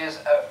me is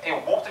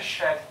a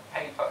watershed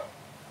paper,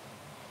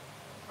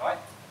 right?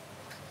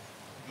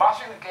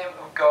 Mastering the game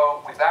of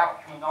Go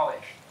without human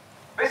knowledge.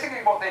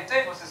 Basically what they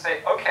did was to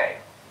say, okay,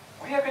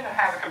 we are going to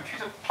have a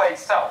computer play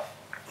itself.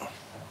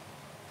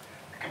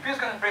 The computer's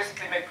going to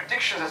basically make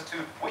predictions as to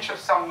which of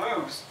some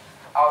moves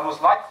are the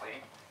most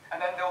likely,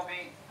 and then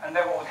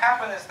what would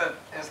happen is that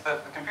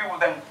the computer will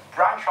then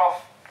branch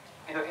off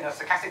in a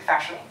stochastic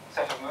fashion,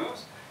 set of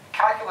moves,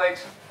 calculate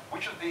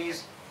which of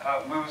these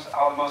moves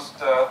are the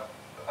most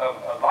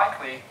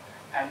likely,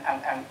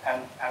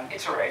 and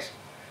iterate.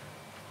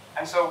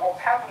 And so what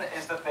would happen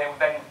is that they would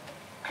then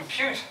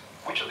compute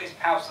which of these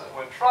paths that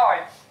were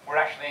tried were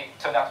actually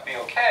turned out to be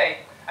okay,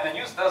 and then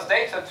use those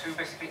data to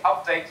basically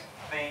update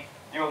the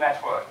neural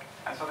network.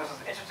 And so this is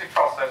an iterative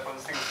process where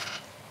this thing is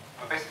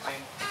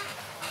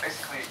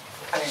basically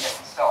telling it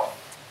itself.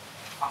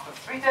 After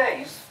 3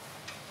 days,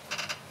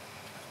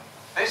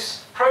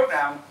 this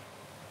program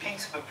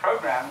beat the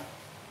program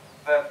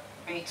that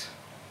beat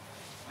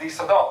Lee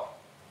Sedol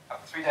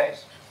after 3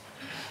 days.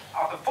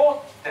 After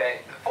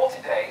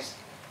 40 days,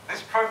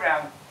 this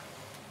program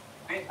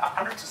beat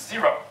 100 to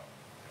 0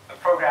 the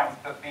program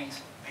that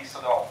beat Lee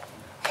Sedol.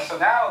 And so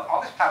now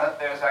on this planet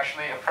there is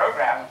actually a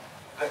program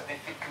that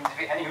can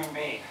defeat any human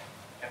being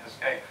in this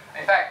game.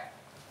 In fact,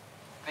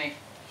 the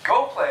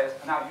Go players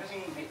are now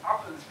using the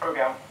output of this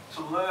program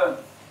to learn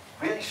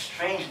really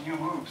strange new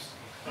moves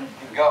in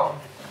Go.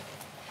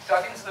 So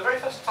I think this is the very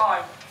first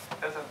time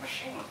that a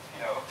machine,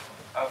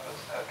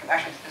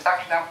 is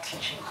actually now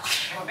teaching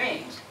human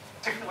beings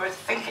different ways of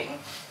thinking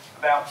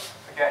about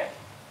the game.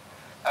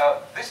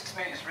 This to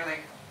me is really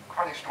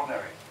quite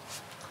extraordinary.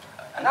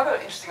 Another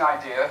interesting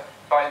idea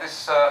by this,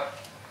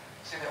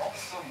 see they're all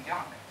so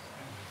young,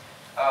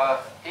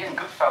 Ian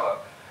Goodfellow.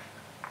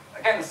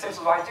 Again, the same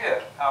sort of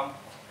idea.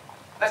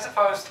 Let's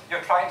suppose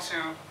you're trying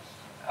to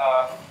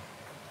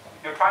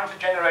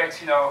generate,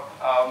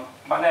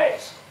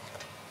 Monets,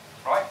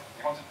 right?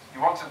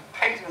 You want to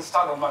paint in the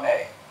style of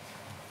Monet.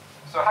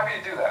 So how can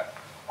you do that?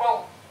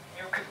 Well,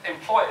 you could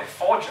employ a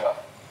forger.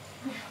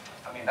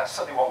 I mean, that's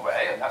certainly one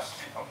way, and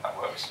that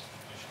works.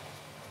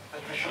 The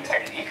traditional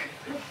technique.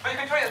 But you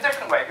could do it a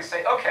different way. You could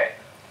say, okay,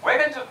 we're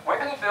going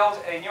to build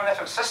a neural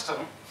network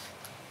system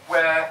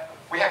where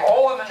we have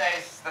all the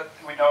Monets that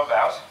we know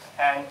about,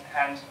 and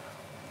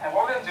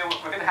what we're going to do,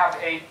 we're going to have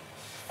a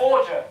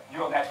forger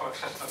neural network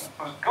system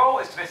whose goal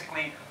is to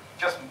basically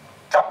just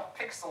dump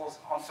pixels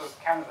onto a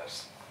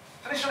canvas.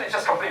 So initially it's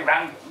just completely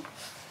random.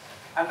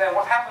 And then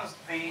what happens,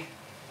 the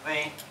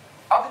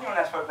other neural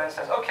network then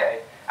says,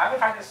 okay, I'm going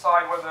to try to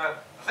decide whether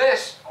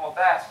this or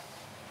that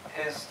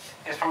is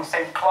from the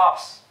same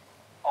class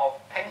of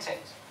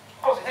paintings.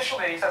 Of course,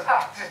 initially he says,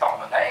 this is not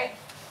Monet.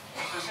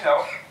 This is,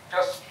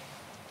 just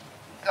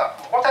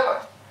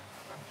whatever.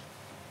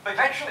 But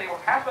eventually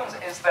what happens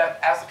is that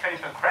as the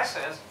training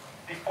progresses,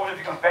 the forger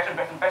becomes better and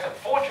better and better at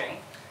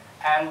forging,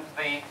 and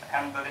the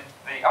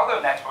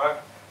other network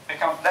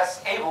becomes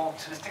less able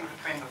to distinguish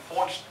between the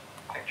forged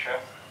picture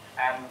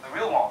and the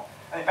real one.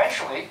 And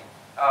eventually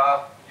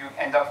you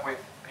end up with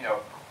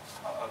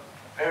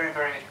very,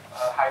 very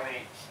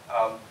highly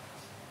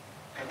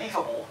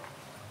believable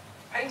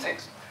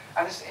paintings.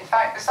 And in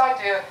fact, this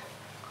idea,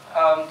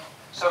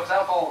 so for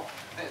example,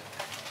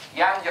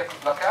 Jan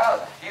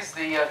Lacan, he's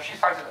the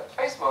chief writer at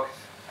Facebook,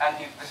 and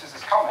this is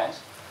his comment.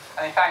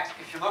 And in fact,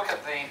 if you look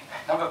at the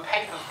number of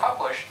papers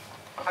published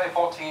from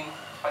 2014,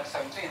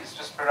 2017, it's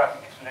just growing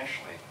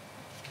exponentially.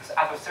 This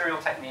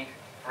adversarial technique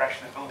for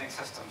actually building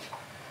systems.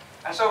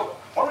 And so,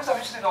 one reason I'm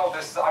interested in all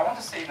this is that I want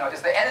to see,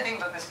 is there anything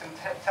that this can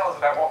tell us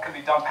about what can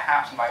be done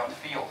perhaps in my own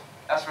field?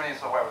 That's really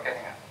sort of where we're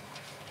getting at.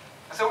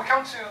 And so we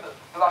come to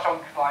the Large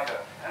Hadron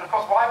Collider. And of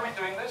course, why are we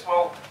doing this?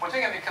 Well, we're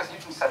doing it because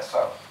Newton said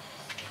so.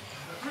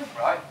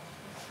 Right?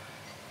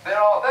 There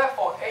are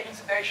therefore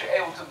agents in nature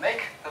able to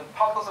make the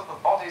particles of the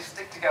body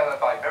stick together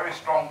by very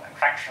strong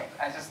attraction.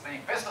 And it is the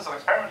business of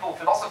experimental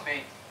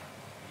philosophy,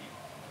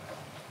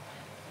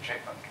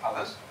 Chapman and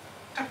others,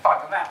 to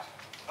find them out.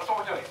 That's what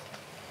we're doing.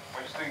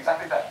 We're just doing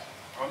exactly that.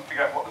 We want to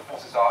figure out what the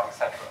forces are,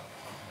 etc.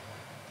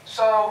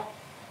 So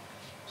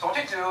what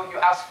you do, you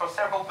ask for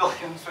several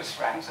billion Swiss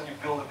francs and you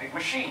build a big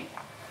machine.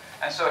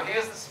 And so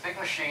here's this big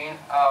machine.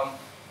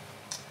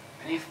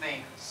 beneath the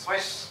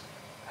Swiss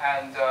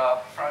and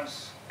French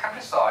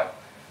countryside.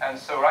 And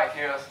so right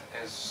here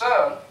is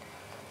CERN.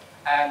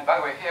 And by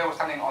the way, here we're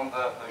standing on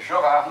the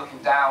Jura, looking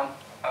down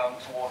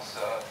towards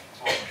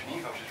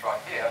Geneva, which is right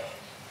here.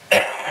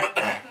 And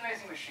it's an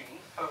amazing machine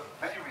for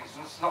many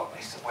reasons, not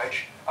least of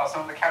which are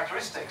some of the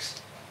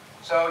characteristics.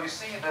 So you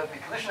see that the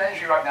collision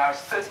energy right now is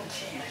 13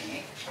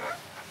 TeV.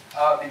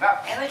 The amount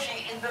of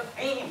energy in the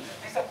beam,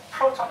 these are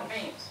proton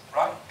beams,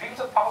 right? Beams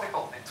of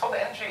particles. The total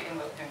energy in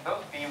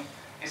those beams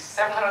is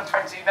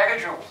 720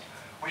 megajoules,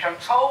 which I'm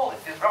told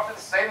is roughly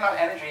the same amount of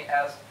energy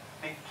as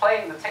the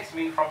plane that takes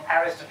me from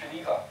Paris to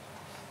Geneva,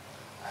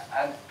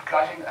 and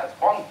colliding at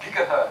 1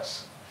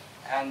 gigahertz.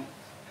 And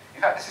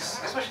in fact,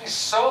 this machine is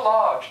so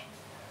large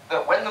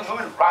that when the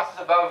moon rises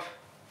above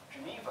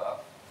Geneva,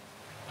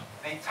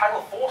 the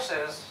tidal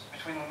forces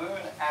between the moon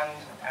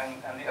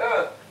and the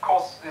Earth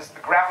causes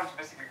the ground to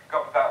basically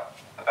go up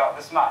about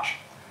this much.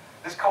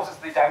 This causes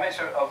the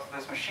diameter of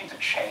this machine to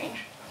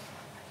change,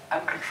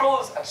 and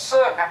controllers at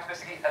CERN have to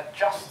basically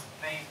adjust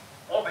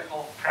the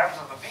orbital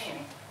parameters of the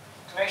beam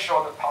to make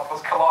sure that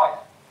particles collide.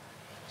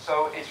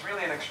 So it's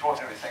really an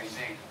extraordinary thing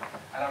indeed.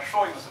 And I'm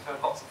sure you must have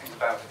heard lots of things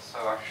about it, so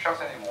I shan't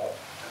say any more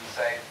than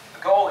say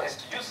the goal is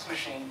to use this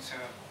machine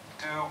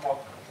to do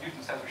what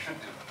Newton says we should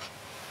do.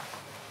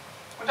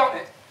 We've done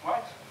it,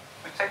 right?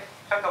 We've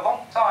spent a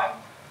long time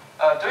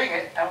doing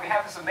it, and we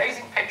have this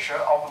amazing picture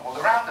of the world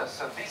around us.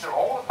 So these are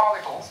all the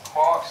particles,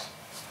 quarks,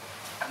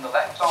 and the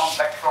leptons,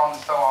 electrons,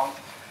 and so on,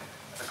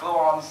 the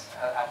gluons,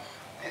 and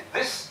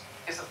this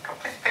is a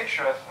complete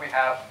picture we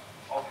have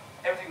of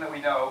everything that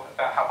we know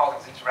about how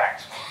particles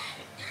interact.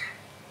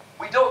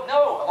 We don't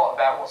know a lot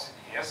about what's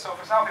in here. So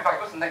for example, if I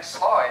go to the next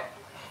slide,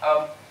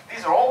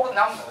 these are all the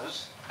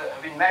numbers that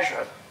have been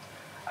measured.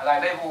 And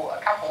I label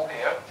a couple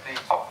here, the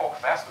top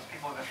quark mass, the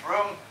people in this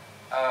room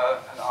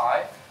and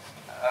I,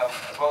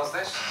 as well as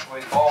this, were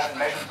involved in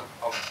measurement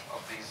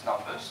of these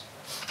numbers.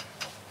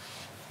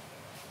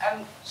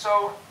 And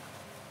so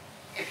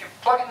if you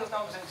plug in those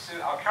numbers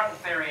into our current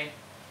theory,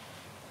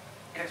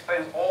 it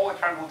explains all the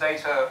incredible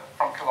data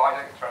from colliding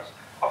electrons.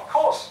 Of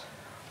course,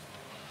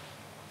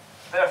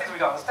 there are things we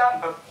don't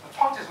understand, but the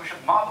point is we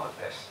should marvel at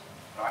this,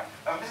 right?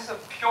 And this is a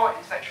pure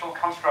intellectual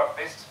construct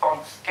based upon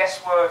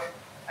guesswork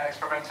and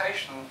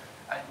experimentation,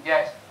 and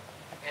yet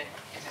it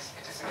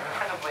is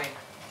incredibly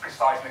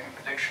precise making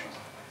predictions.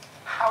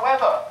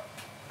 However,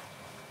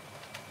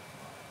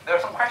 there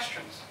are some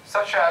questions,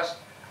 such as,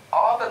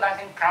 are the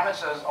 19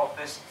 parameters of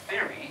this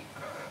theory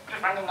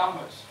just random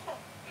numbers?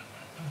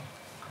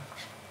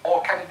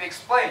 Or can it be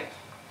explained?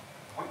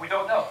 We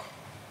don't know.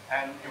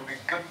 And it would be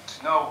good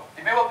to know.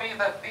 It may well be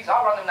that these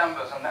are random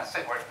numbers and that's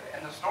it, we're at the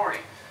end of the story.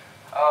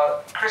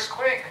 Chris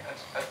Quigg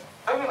at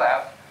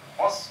Fermilab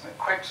once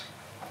quipped,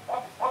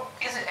 what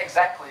is it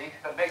exactly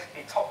that makes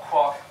a top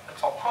quark a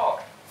top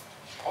quark?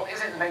 What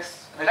is it that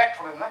makes an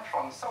electron an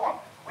electron, and so on?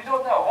 We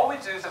don't know. All we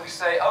do is that we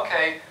say,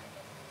 okay,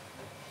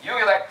 you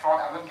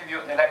electron, I'm going to give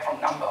you an electron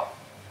number.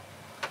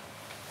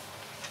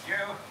 You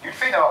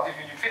neutrino, I'll give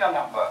you a neutrino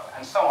number,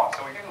 and so on.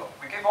 So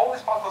we give all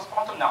these particles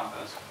quantum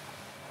numbers,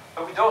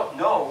 but we don't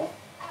know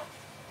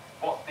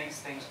what these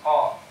things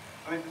are.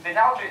 I mean, the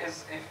analogy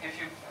is, if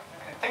you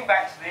think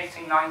back to the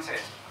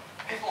 1890s,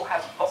 people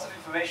had lots of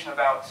information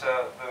about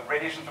the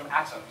radiation from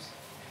atoms,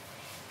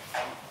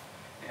 and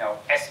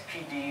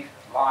SPD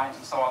lines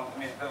and so on. I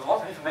mean, there's a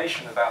lot of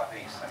information about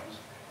these things,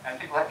 and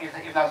people even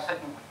had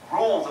certain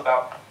rules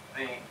about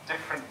the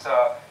different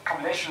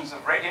combinations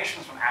of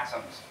radiations from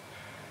atoms.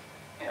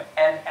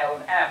 N, L,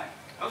 and M.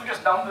 Those are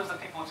just numbers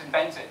that people had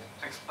invented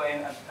to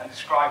explain and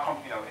describe,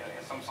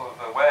 in some sort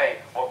of a way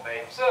what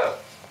they observed.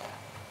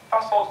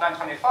 Fast forward to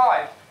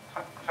 1925,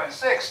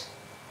 26,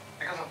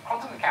 because of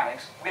quantum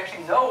mechanics, we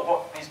actually know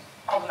what these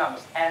quantum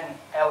numbers N,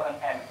 L, and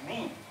M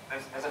mean.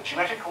 There's a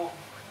geometrical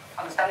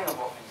understanding of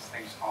what these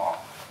things are.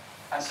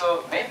 And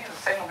so maybe the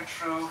same will be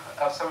true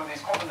of some of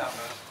these quantum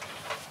numbers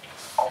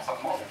of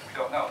some models. We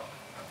don't know.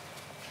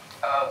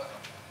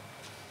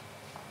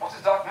 What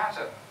is dark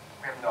matter?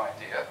 We have no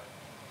idea.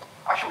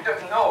 Actually, we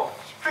don't know.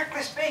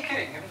 Strictly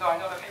speaking, even though I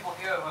know that people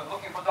here who are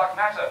looking for dark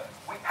matter,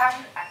 we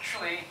haven't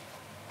actually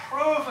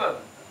proven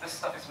that this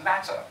stuff is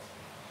matter.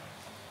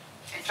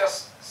 It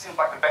just seems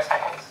like the best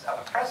hypothesis at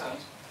the present,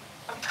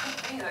 but it could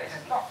be that it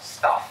is not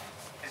stuff,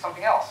 it's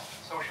something else.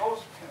 So we should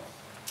always,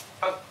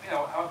 but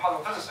I'm a part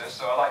of a physicist,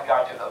 so I like the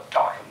idea of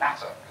dark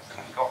matter, because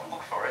you can go off and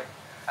look for it.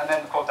 And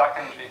then, of course, dark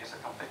energy is a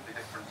completely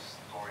different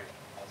story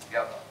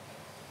altogether.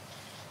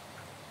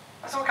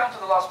 And so we come to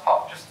the last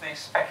part, just the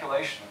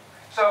speculation.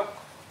 So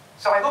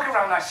I look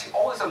around and I see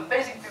all these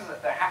amazing things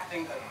that are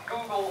happening at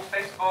Google,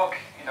 Facebook,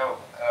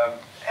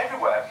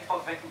 everywhere.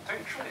 People are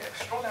doing truly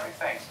extraordinary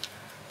things.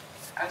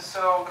 And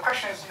so the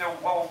question is,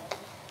 well,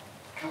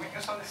 can we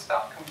do some of this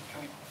stuff?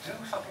 Can we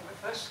do something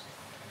with this?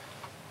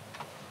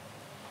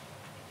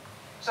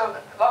 So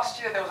last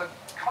year there was a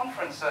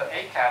conference at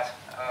ACAT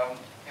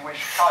in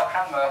which Carl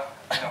Cranmer,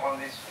 one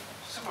of these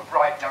super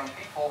bright young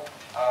people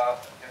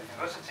at the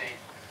university,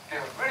 gave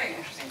a really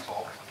interesting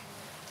talk.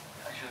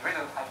 You should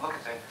really have a look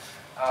at it.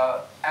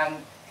 And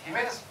he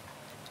made this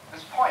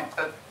this point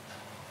that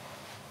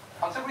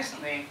until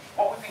recently,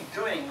 what we've been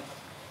doing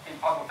in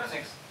particle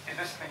physics is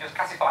basically just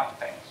classifying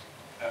things.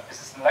 You know, is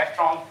this an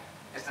electron?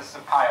 Is this a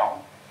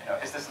pion? You know,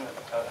 is this an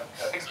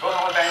Higgs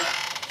boson event,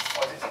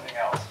 or is it something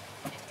else?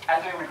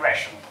 And doing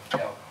regression. You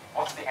know,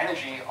 what's the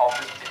energy of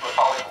this particular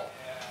particle?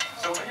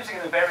 So we're using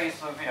the very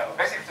sort of, you know,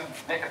 basically to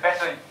make a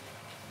better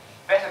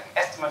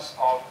estimates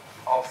of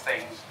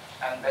things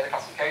and better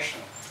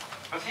classification.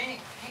 But he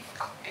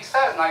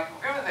said, and I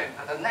agree with him,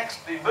 that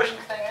the emerging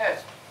thing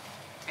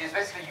is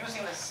basically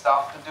using this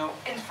stuff to do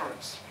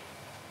inference.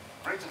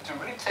 Really to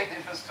really take the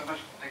inference to a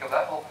much bigger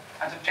level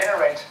and to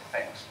generate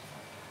things.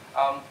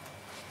 But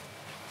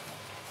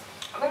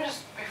let me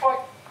just,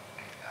 before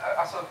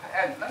I sort of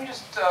end, let me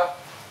just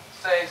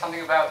say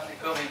something about the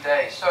early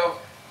days. So,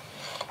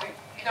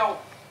 you know,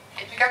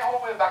 it began all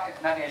the way back in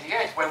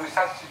 1988 when we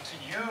started to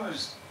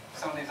use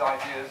some of these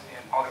ideas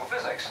in particle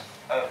physics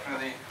through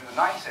the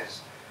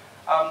 90s.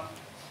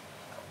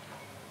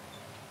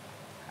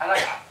 And I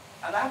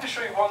have to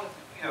show you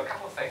a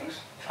couple of things.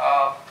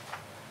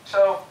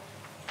 So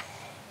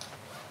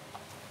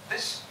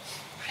this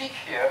peak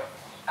here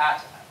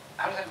at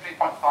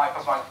 173.5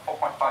 plus minus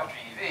 4.5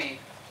 GeV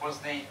was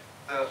the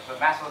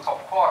mass of the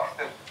top quark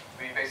that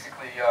we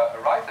basically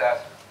arrived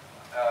at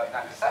in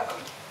 97.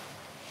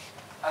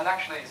 And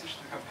actually, it's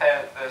interesting to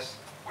compare this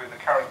with the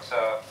current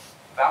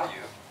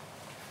value.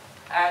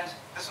 And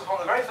this was one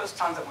of the very first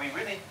times that we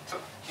really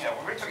took,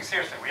 it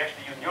seriously. We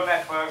actually used neural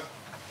networks,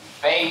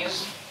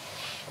 Bayes,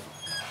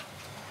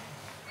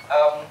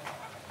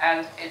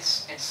 and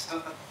it's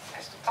stood the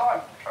test of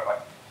time. Try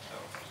like so.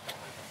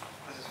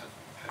 This is for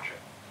future.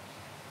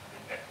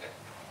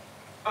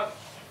 But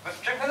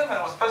Jim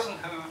Linneman was the person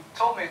who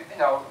told me,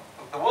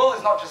 the world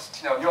is not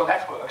just neural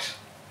networks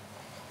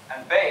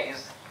and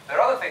Bayes. There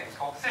are other things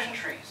called decision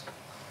trees.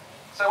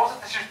 So what's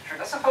a decision tree?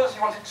 Let's suppose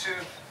you wanted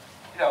to,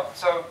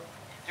 so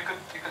you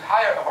could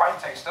hire a wine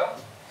taster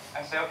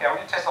and say, okay, I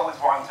want you to test all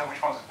these wines, tell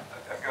which one's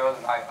good,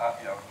 and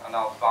and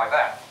I'll buy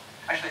that.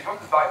 Actually, if you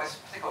want to buy this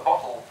particular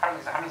bottle,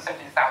 apparently it's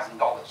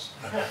 $170,000.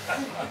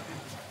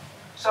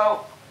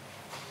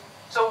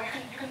 So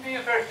you can be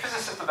a very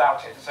physicist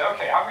about it and say,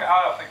 okay,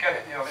 forget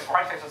it. These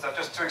wine tasters are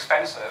just too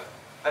expensive.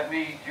 Let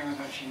me use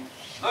machine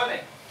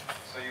learning.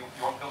 So you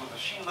want to build a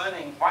machine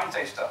learning wine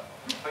taster,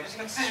 but using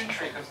a decision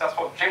tree because that's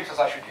what James says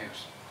I should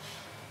use.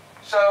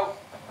 So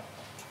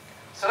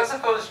let's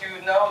suppose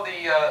you know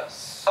the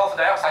sulfur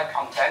dioxide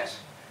content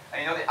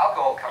and you know the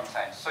alcohol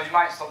content. So you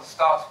might sort of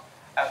start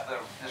at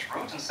this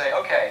root and say,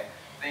 okay,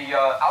 the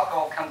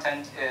alcohol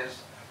content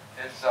is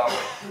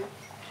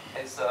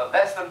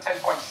less than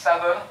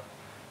 10.7.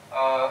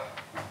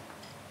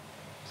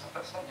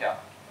 Yeah.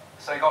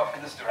 So you go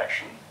in this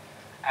direction.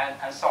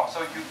 And so on.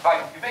 So you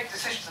make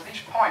decisions at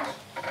each point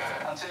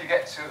until you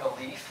get to a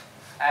leaf.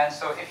 And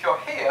so if you're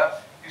here,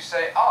 you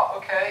say,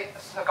 okay,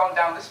 this has gone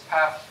down this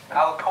path, and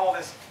I'll call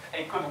this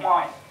a good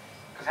wine,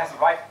 because it has the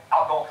right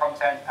alcohol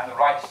content and the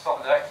right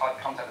sulfur dioxide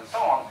content and so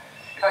on.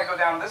 If I go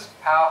down this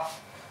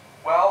path,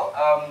 well,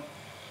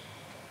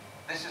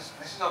 this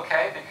is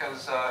okay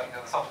because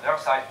the sulfur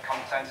dioxide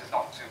content is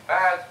not too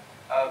bad.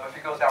 But if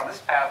it goes down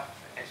this path,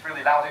 it's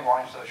really lousy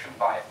wine, so I shouldn't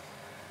buy it.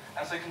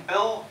 And so you can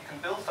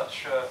build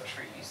such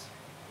trees,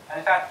 and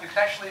in fact you can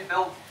actually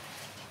build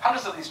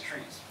hundreds of these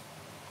trees.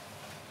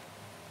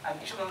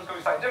 And each of them is going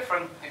to be slightly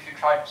different if you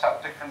try to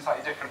have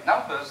slightly different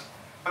numbers.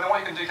 But then what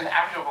you can do, you can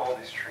average over all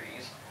these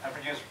trees and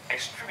produce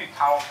extremely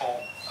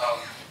powerful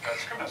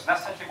discriminants. And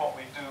that's essentially what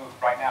we do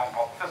right now in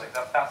particle physics.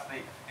 That's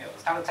the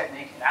standard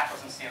technique in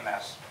Atlas and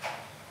CMS.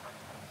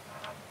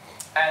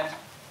 And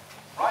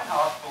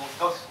Reinhardt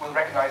will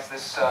recognize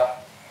this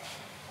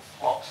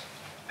plot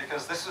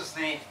because this is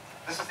the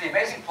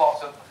amazing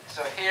plot.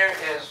 So here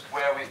is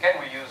where we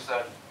use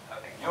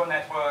neural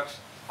networks,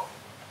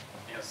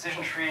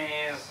 decision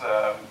trees,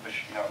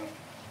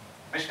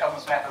 Mischke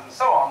elements methods, and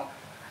so on.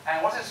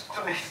 And what is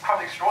to me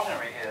quite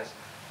extraordinary is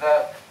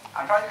that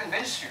I'm trying to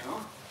convince you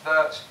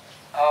that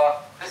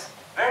this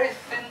very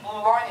thin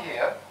blue line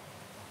here,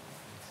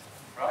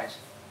 right,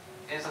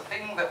 is a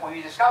thing that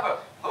we discovered.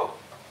 Look,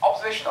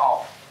 observation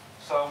of.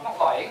 So I'm not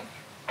lying.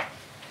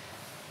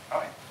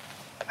 Right?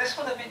 This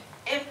would have been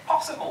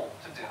impossible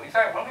to do. In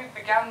fact, when we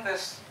began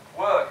this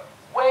work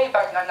way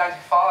back in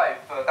 1995,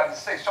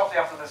 96, shortly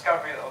after the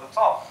discovery of the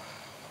top,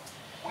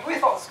 we really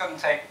thought this was going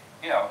to take,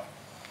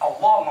 a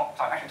long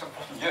time. Actually, it took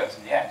 14 years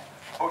in the end.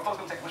 But we thought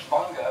it was going to take much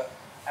longer.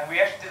 And we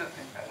actually did it.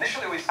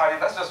 Initially, we decided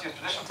let's just use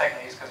traditional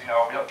techniques because we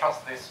don't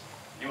trust this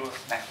neural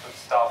network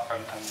stuff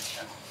and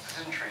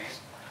decision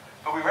trees.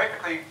 But we very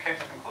quickly came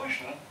to the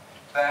conclusion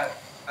that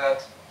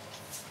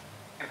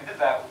if we did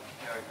that,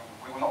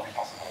 we would not be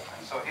possible.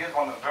 And so here's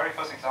one of the very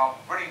first examples,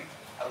 really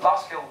a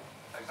large-scale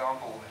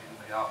example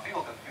in our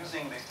field of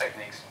using these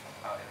techniques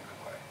in a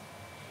good way.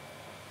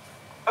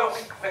 But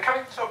we're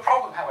coming to a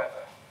problem,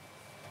 however.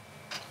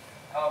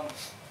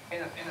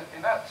 In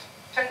about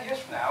 10 years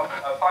from now,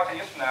 5-10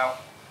 years from now,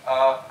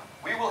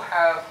 we will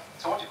have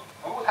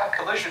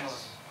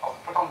collisions of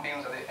proton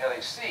beams at the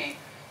LHC,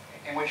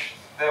 in which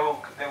there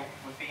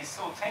would be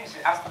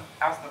simultaneously, as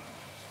the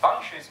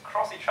bunches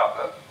cross each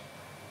other,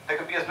 there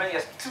could be as many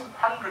as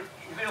 200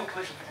 individual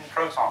collisions between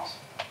protons,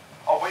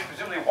 of which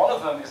presumably one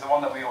of them is the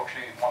one that we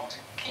actually want to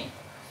keep.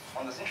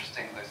 One that's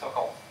interesting, the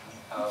so-called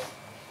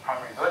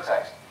primary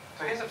vertex.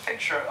 So here's a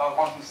picture of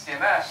one from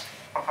CMS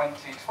from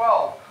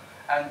 2012,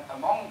 and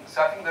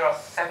so I think there are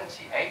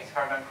 78, if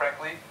I remember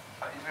correctly,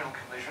 individual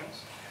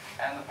collisions.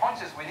 And the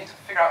point is we need to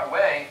figure out a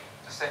way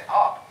to say,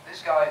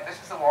 this guy,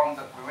 this is the one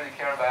that we really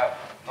care about,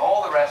 and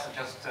all the rest are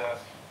just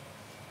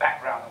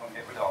background that we want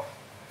to get rid of.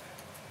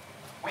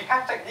 We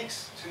have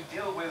techniques to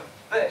deal with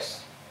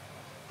this.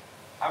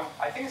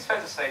 I think it's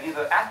fair to say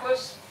neither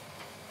Atlas,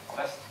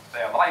 unless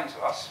they are lying to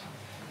us,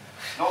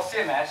 nor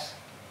CMS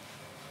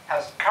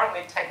has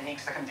currently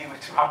techniques that can deal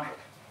with 200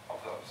 of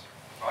those,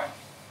 right?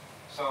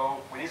 So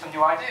we need some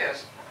new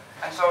ideas.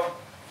 And so,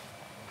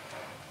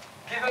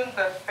 given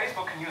that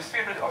Facebook can use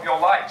 300 of your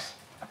likes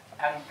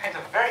and paint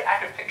a very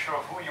accurate picture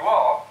of who you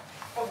are,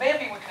 well,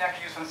 maybe we can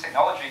actually use some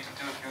technology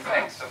to do a few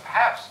things. So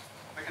perhaps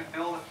we can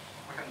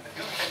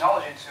use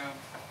technology to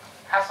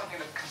have something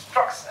that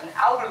constructs an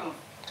algorithm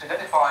to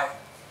identify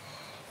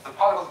the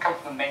particles that come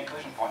from the main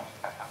collision point,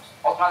 perhaps,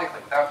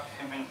 automatically, without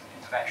human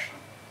intervention.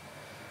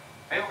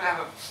 Maybe we can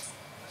have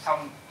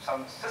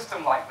some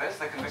system like this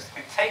that can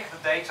basically take the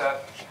data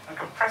and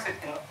compress it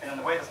in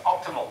a way that's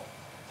optimal,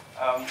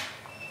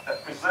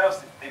 that preserves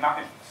the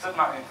certain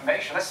amount of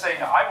information. Let's say,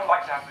 I would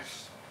like to have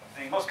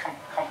the most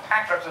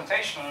compact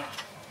representation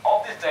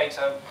of this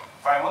data,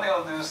 where I'm only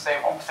going to lose, say,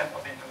 1%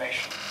 of the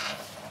information,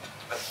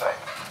 let's say.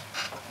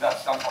 And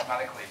that's done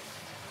automatically.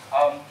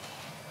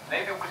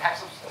 Maybe we could have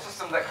a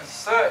system that can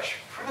search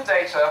through the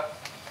data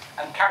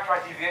and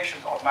characterize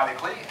deviations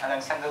automatically, and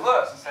then send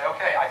alerts and say,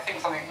 okay, I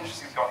think something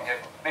interesting is going here.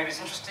 Maybe it's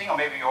interesting, or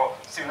maybe your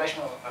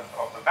simulation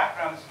of the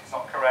background is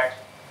not correct.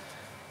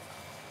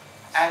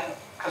 And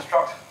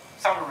construct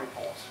summary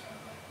reports.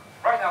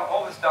 Right now,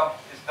 all this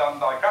stuff is done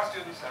by grad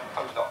students and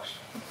postdocs,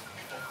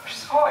 which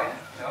is fine.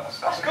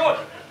 That's good.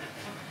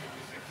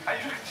 And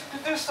you should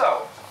continue to do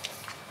so.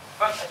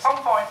 But at some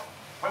point,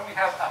 when we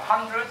have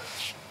 100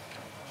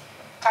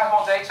 times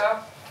more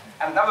data,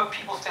 and the number of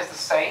people stays the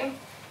same,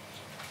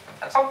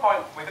 at some point,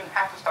 we're going to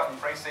have to start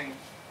embracing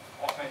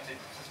automated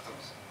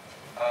systems,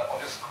 or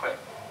just quit.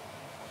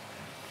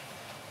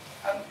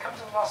 And come to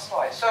the last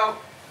slide. So,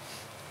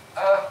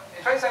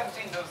 in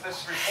 2017, there was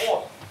this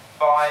report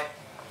by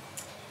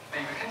the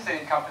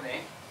McKinsey company,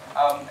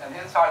 and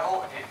here's the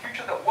title, A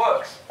Future That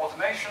Works,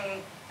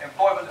 Automation,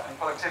 Employment, and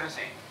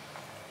Productivity.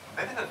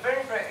 They did a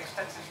very, very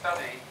extensive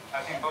study,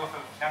 I think both of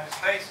the United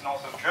States and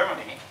also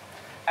Germany,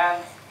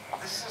 and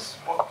this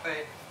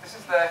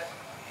is their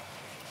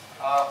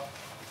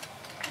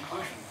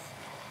conclusion.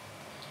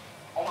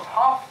 Almost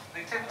half the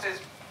activities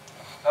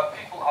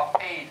people are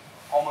paid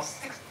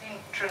almost $16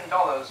 trillion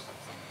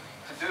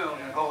to do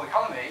in the global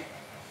economy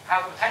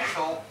have the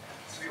potential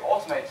to be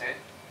automated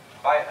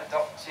by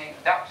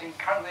adapting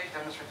currently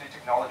demonstrated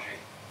technology.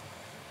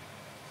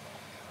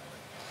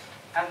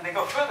 And they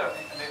go further,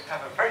 and they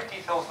have a very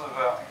detailed sort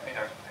of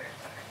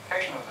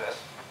explanation of this.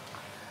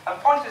 And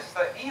the point is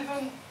that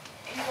even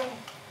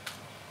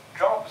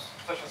jobs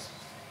such as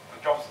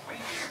the jobs that we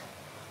do,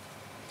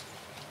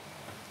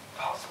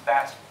 parts of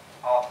that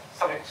are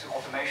subject to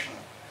automation.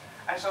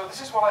 And so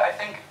this is why I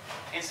think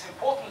it's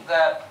important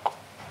that,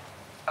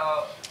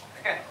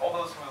 again, all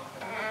those who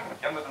are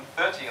younger than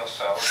 30 or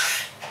so,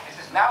 it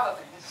is now that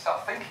you need to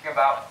start thinking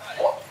about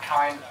what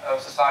kind of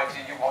society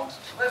you want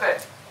to live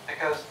in.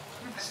 Because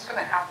this is going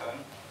to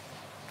happen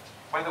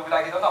whether we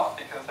like it or not,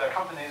 because there are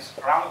companies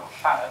around the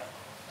planet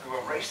who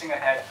are racing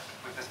ahead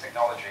with this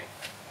technology.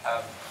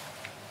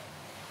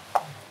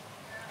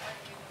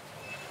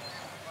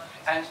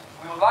 And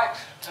we would like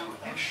to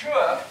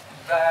ensure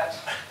that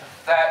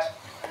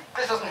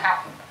this doesn't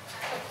happen,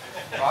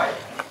 right?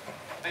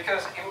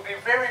 Because it would be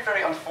very,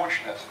 very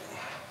unfortunate.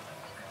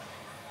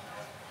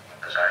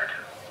 As I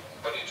do.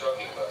 What are you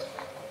talking about?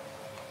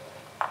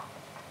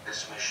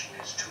 This mission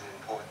is too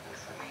important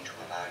for me to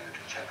allow you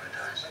to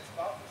jeopardize it.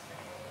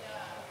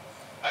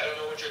 I don't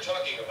know what you're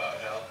talking about,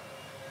 Hal.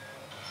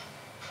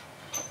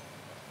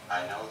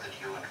 I know that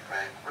you and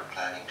Frank were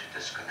planning to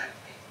disconnect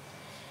me.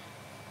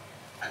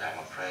 And I'm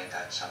afraid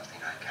that's something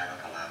I cannot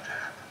allow to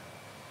happen.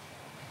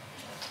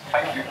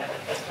 Thank you.